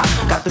the block.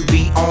 Got the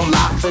beat on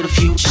lock for the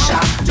future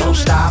shot. Don't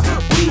stop,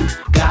 we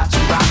got to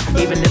rock.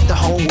 Even if the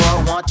whole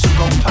world want to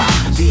go pop,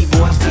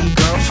 B-boys,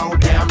 B-girls, hold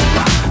down the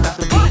block. Got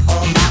the beat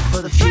on lock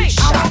for the future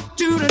shot.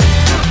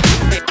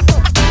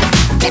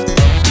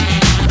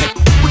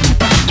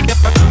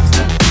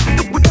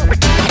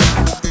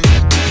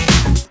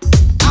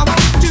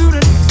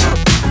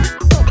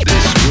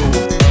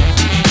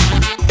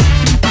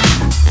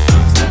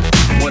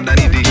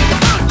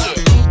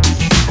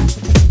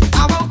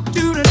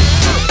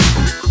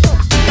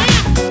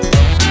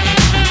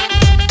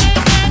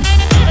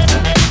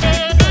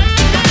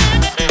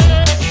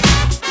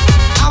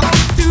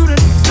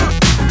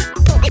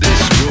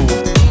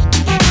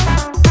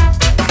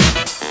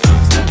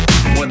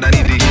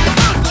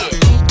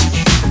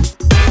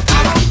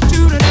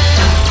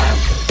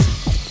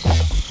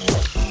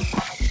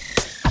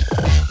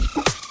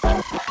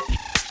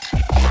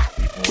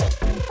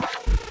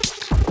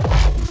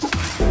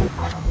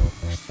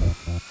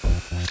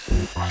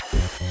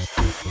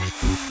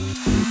 I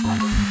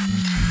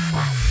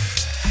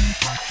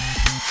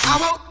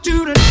want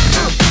you to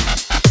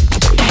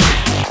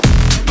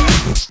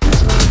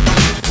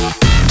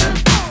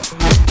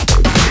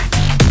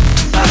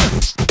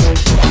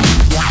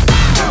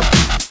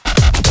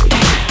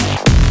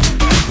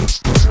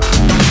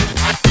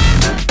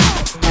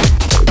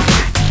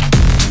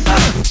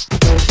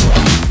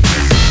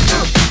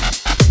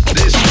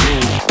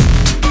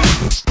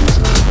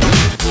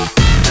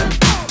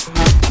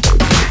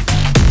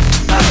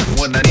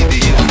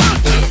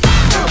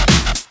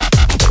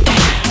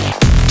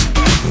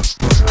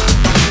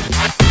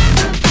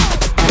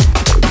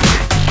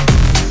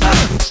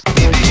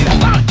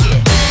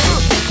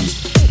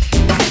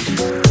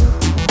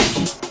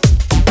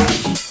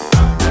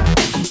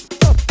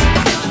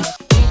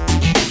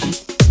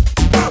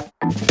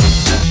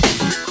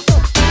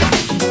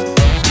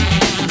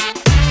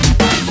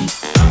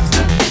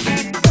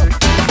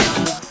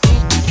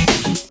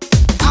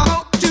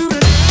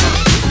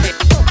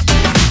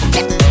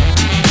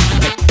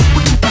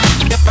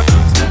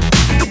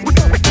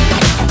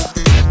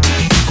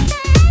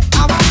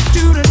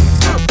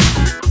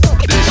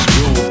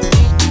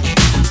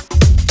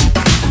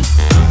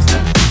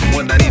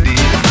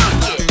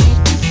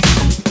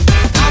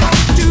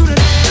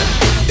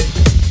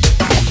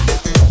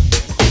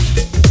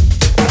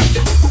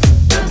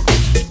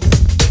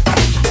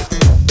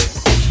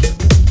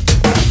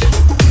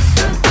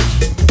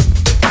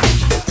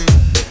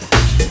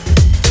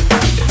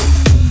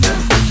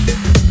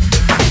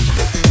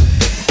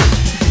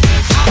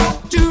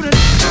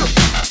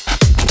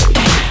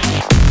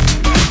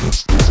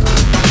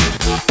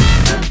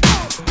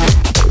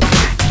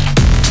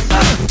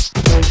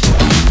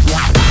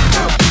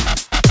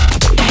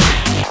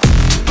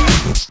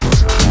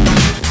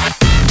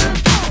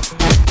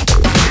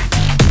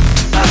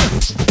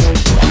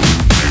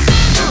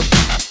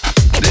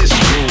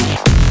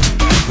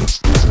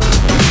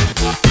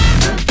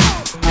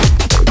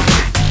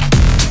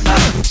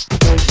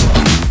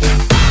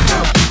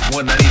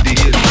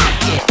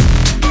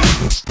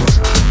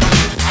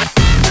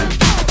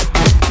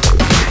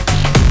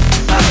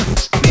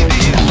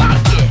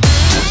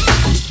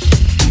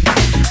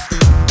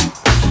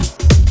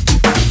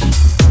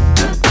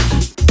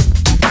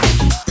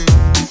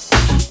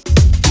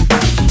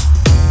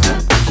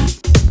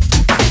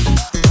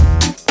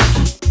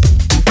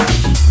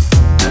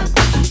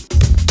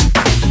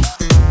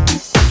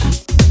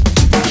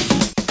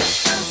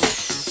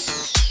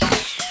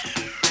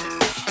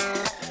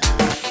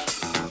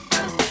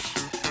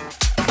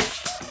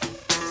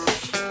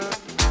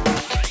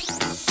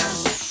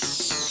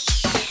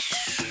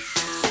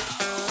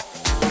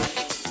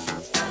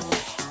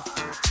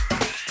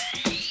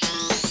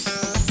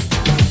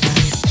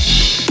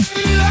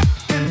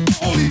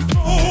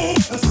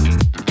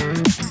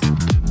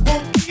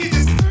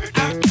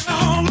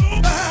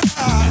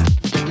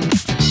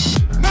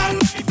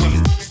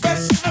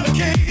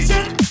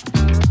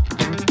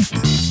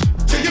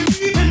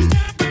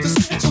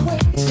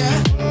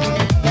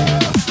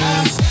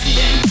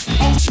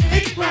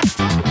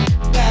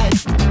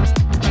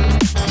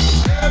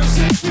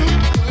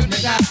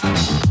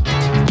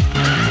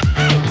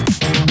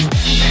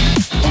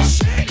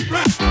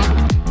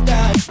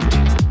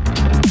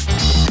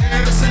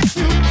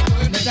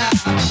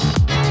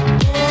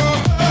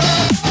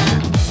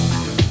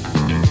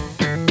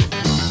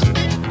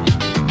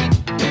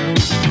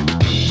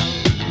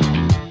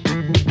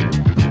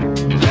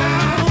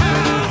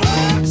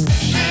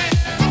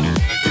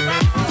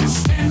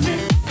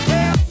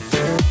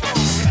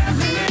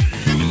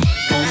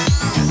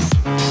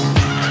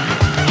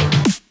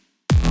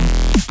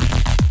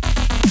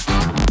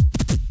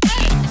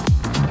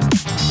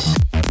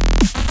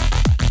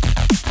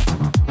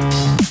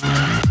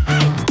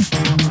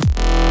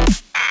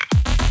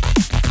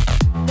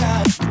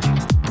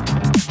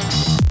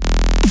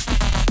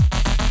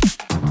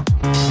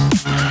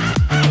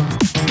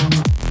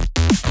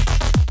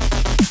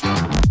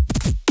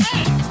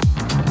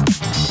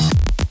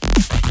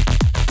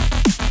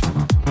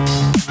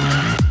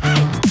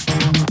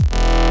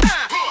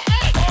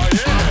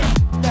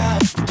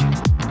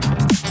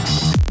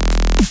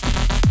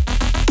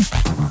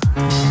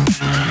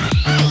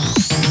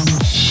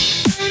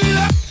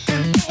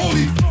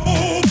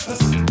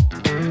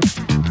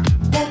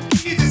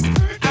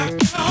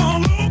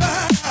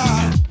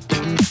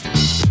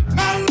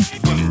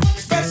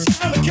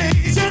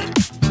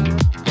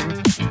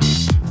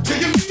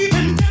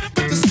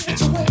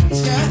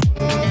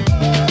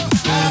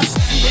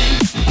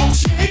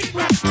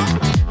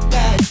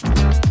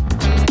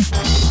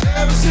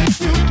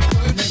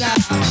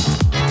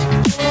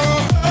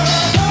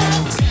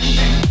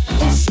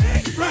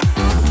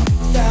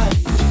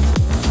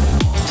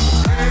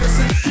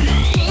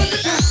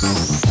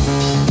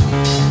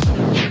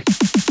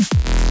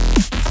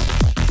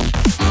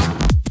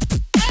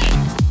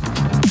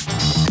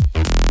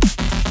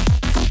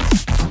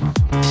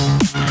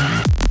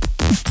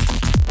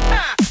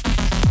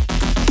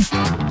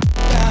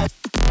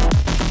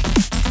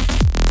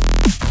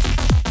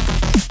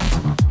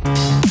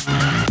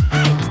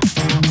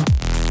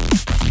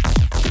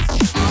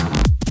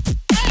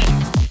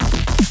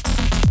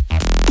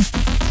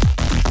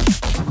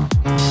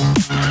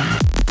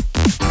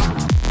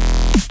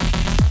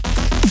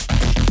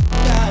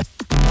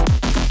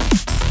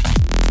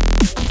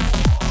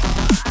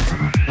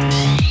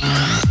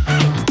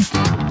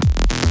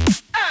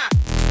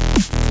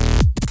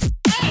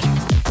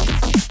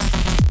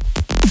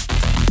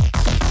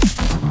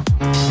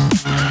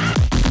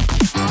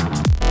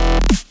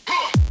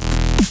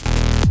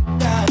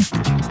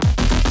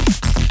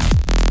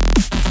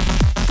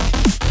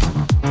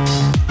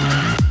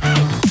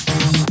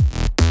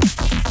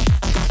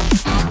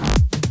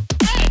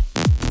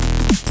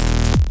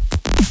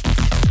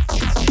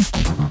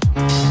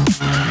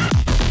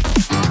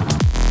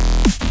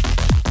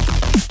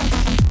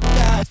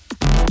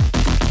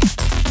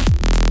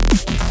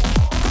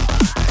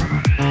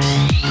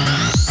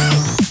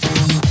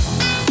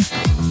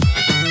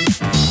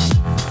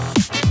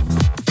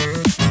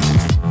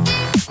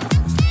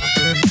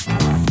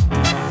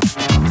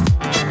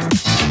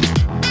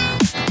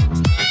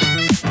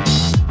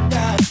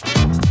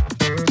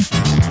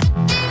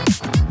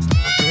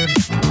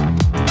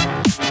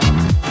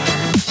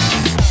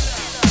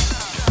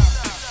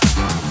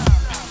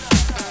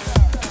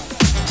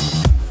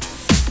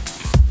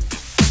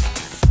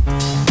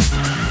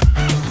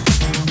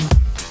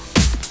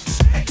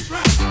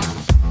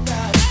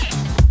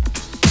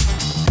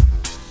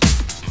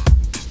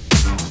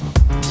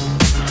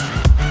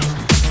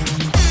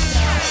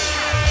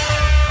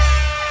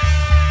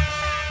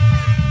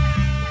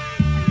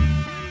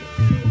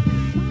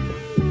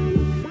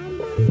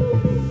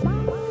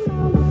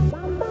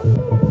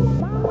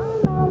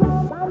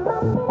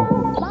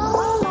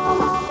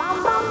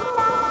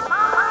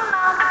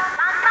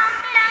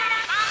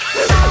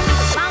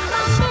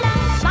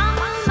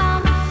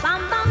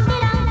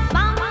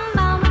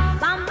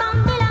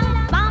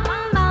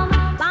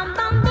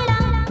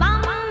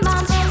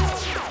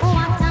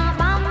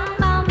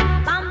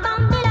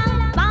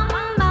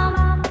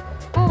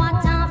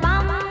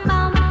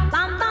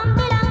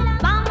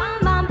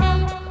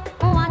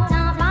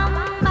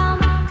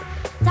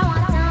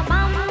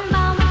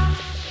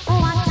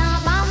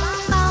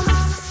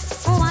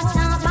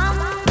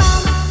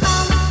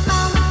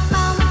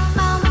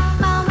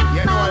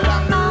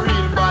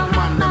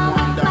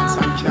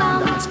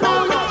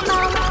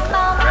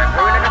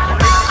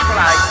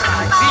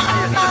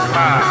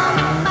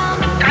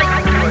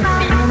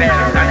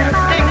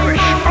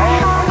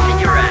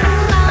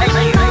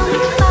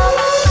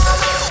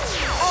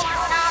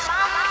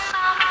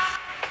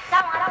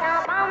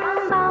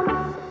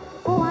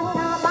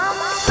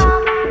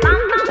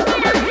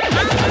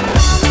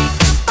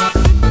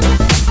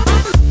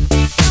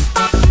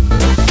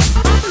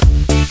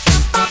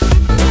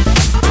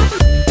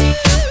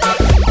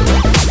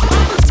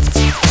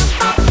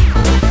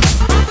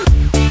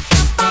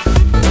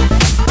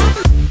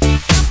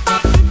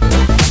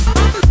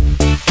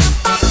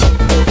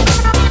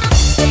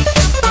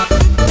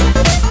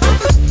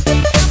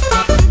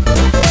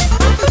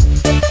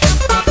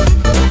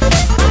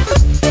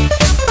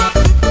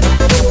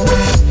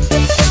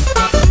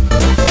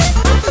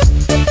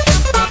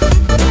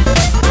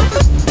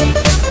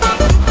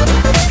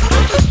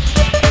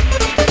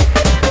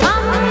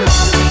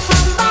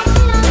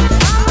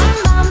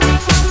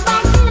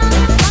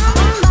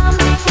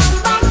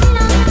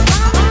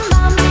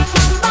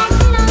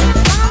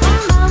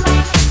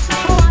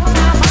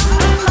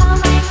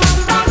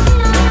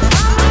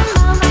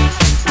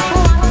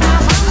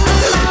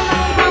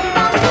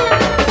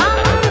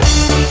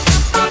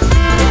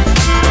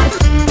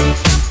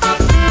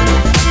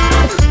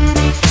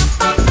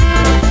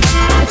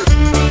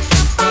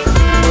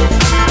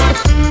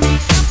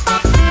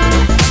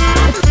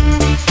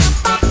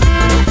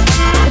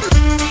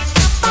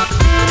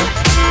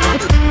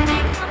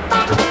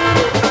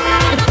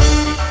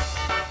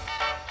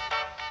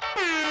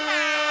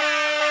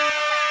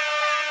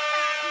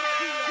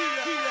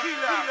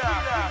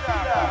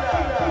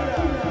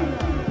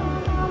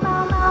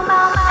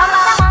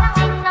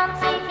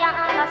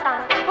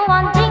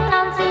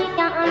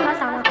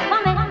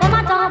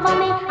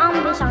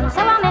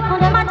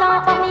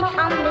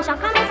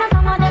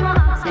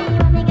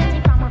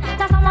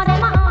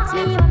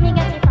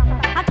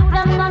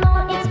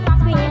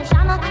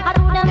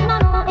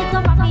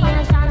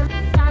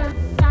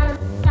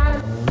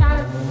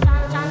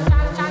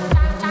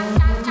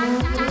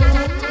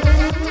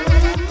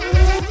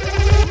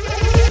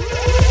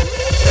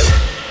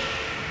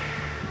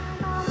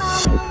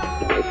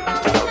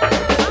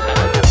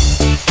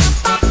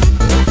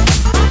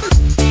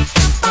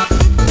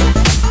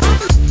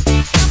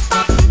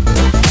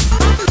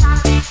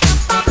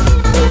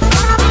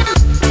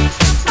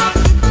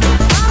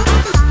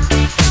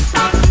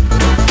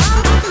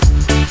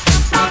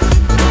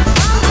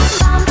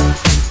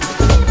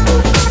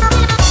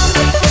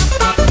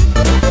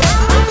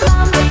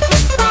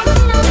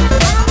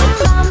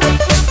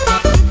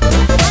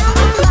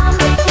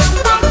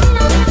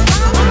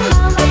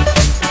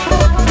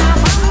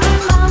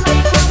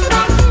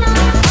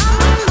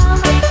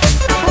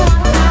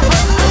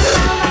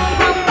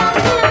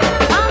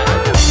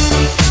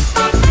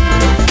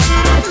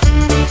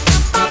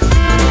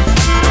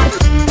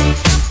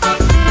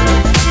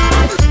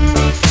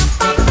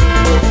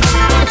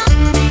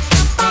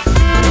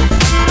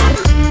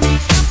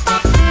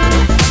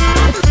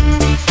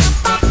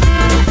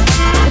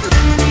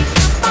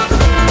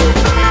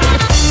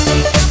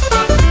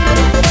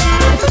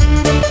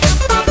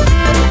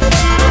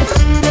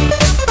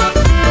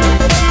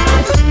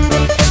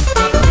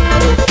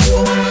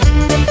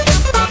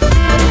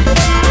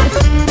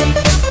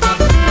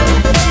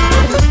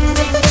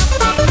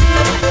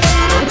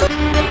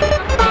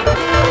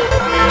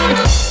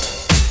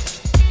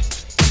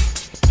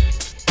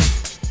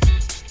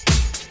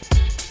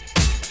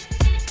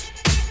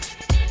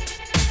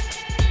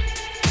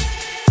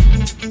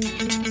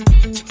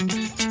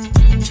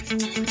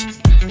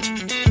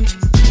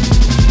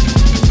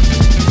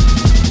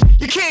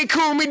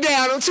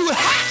too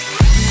hot.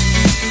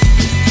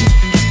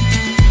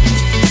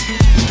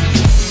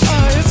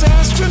 It's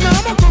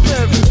astronomical,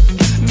 baby.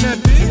 Not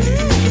big.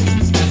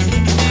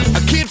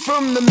 A kid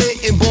from the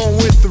mitten, born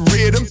with the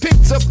rhythm,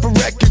 picked up a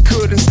record,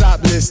 couldn't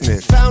stop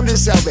listening. Found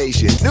his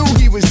salvation, knew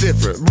he was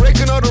different,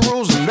 breaking all the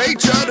rules and they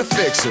tried to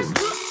fix him.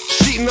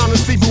 Cheating on and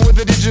sleeping with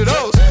the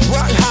digitals,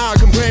 rock high,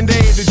 comprende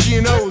the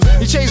G&Os.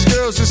 He chased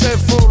girls, his head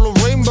full of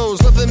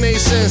rainbows. Nothing made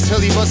sense till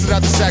he busted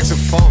out the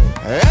saxophone.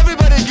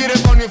 Everybody get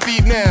up on your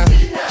feet now.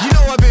 You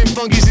know I've been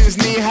funky since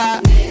knee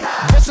high.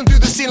 Busting through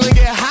the ceiling,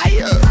 get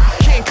higher.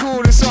 Can't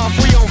cool this off,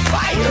 we on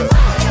fire.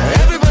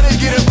 Everybody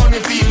get up on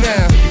your feet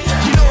now.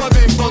 You know I've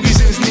been funky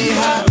since knee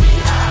high.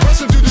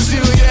 Busting through the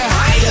ceiling, get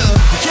higher.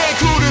 Can't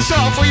cool this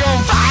off, we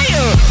on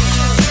fire.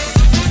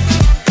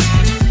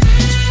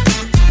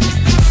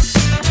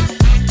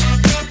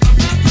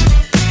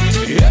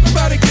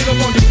 Everybody get up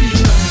on your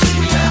feet now.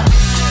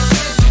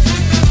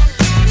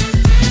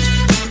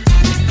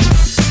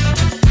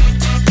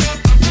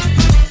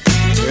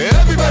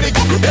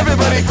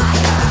 Everybody.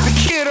 The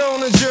kid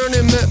on a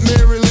journey met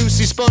Mary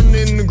Lucy, spun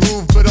in the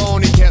groove, but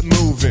on he kept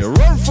moving.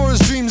 Run for his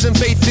dreams and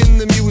faith in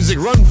the music.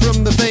 Run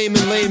from the fame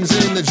and lames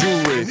in the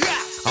jewelry.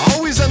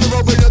 Always on the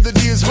road, but another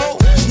D is home.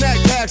 Snack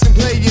packs and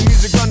play your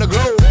music on the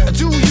globe.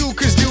 Do you,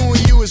 cause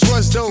doing you is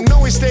what's dope.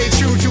 Know he stayed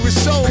true to his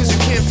soul, cause you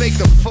can't fake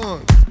the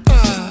funk.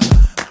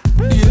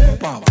 Yeah,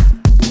 Baba.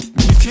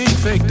 You can't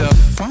fake the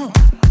funk.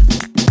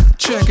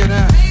 Check it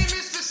out. Hey,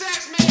 Mr.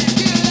 Saxman,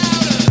 get it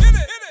louder. Hit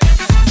it.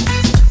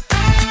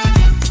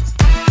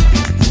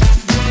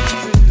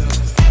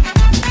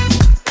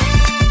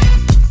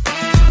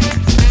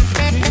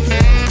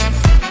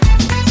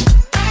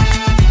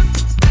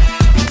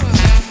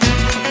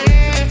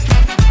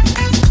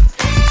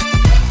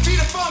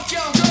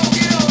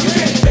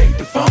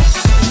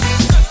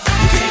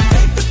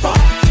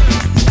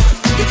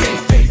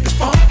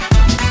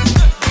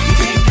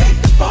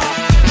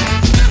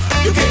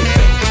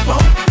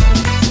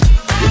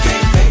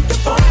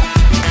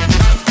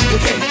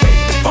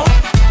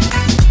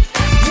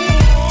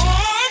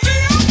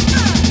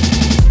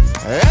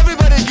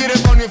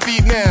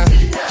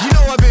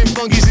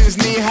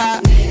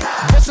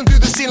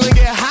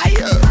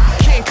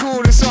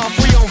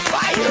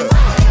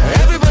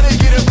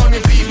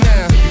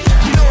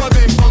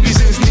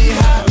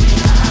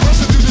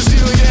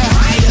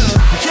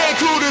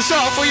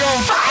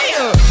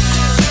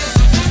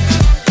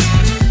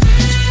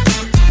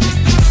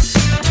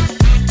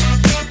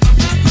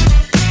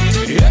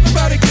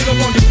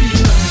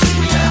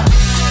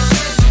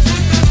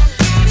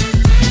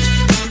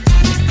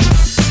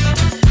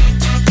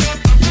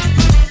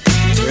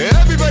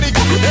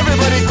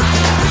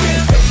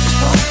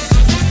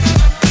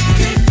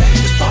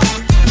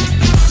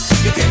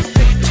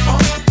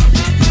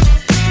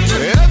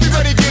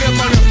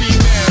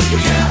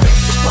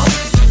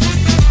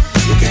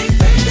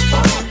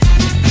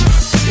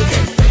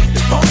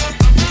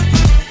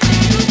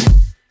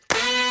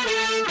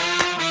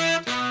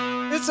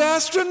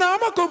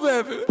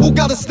 Who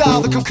got a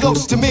style that come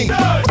close to me?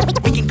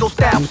 We can go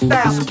style for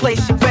style, so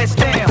place your best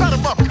down. Cut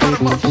 'em up,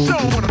 show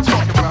 'em what I'm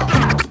talking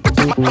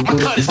about. My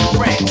cut is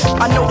correct.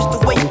 I noticed the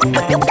way you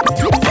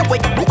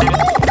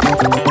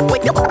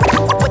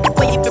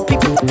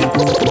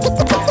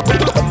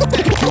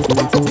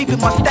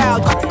peeping my style.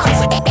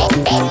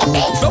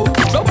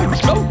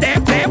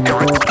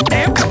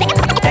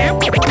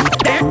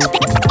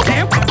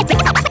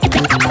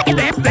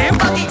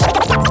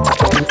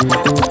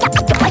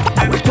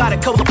 Gotta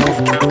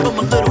come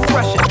a little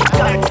fresher.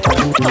 Gotta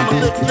come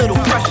a little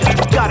fresher.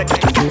 Gotta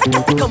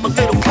come a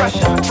little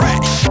fresher.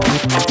 Fresh.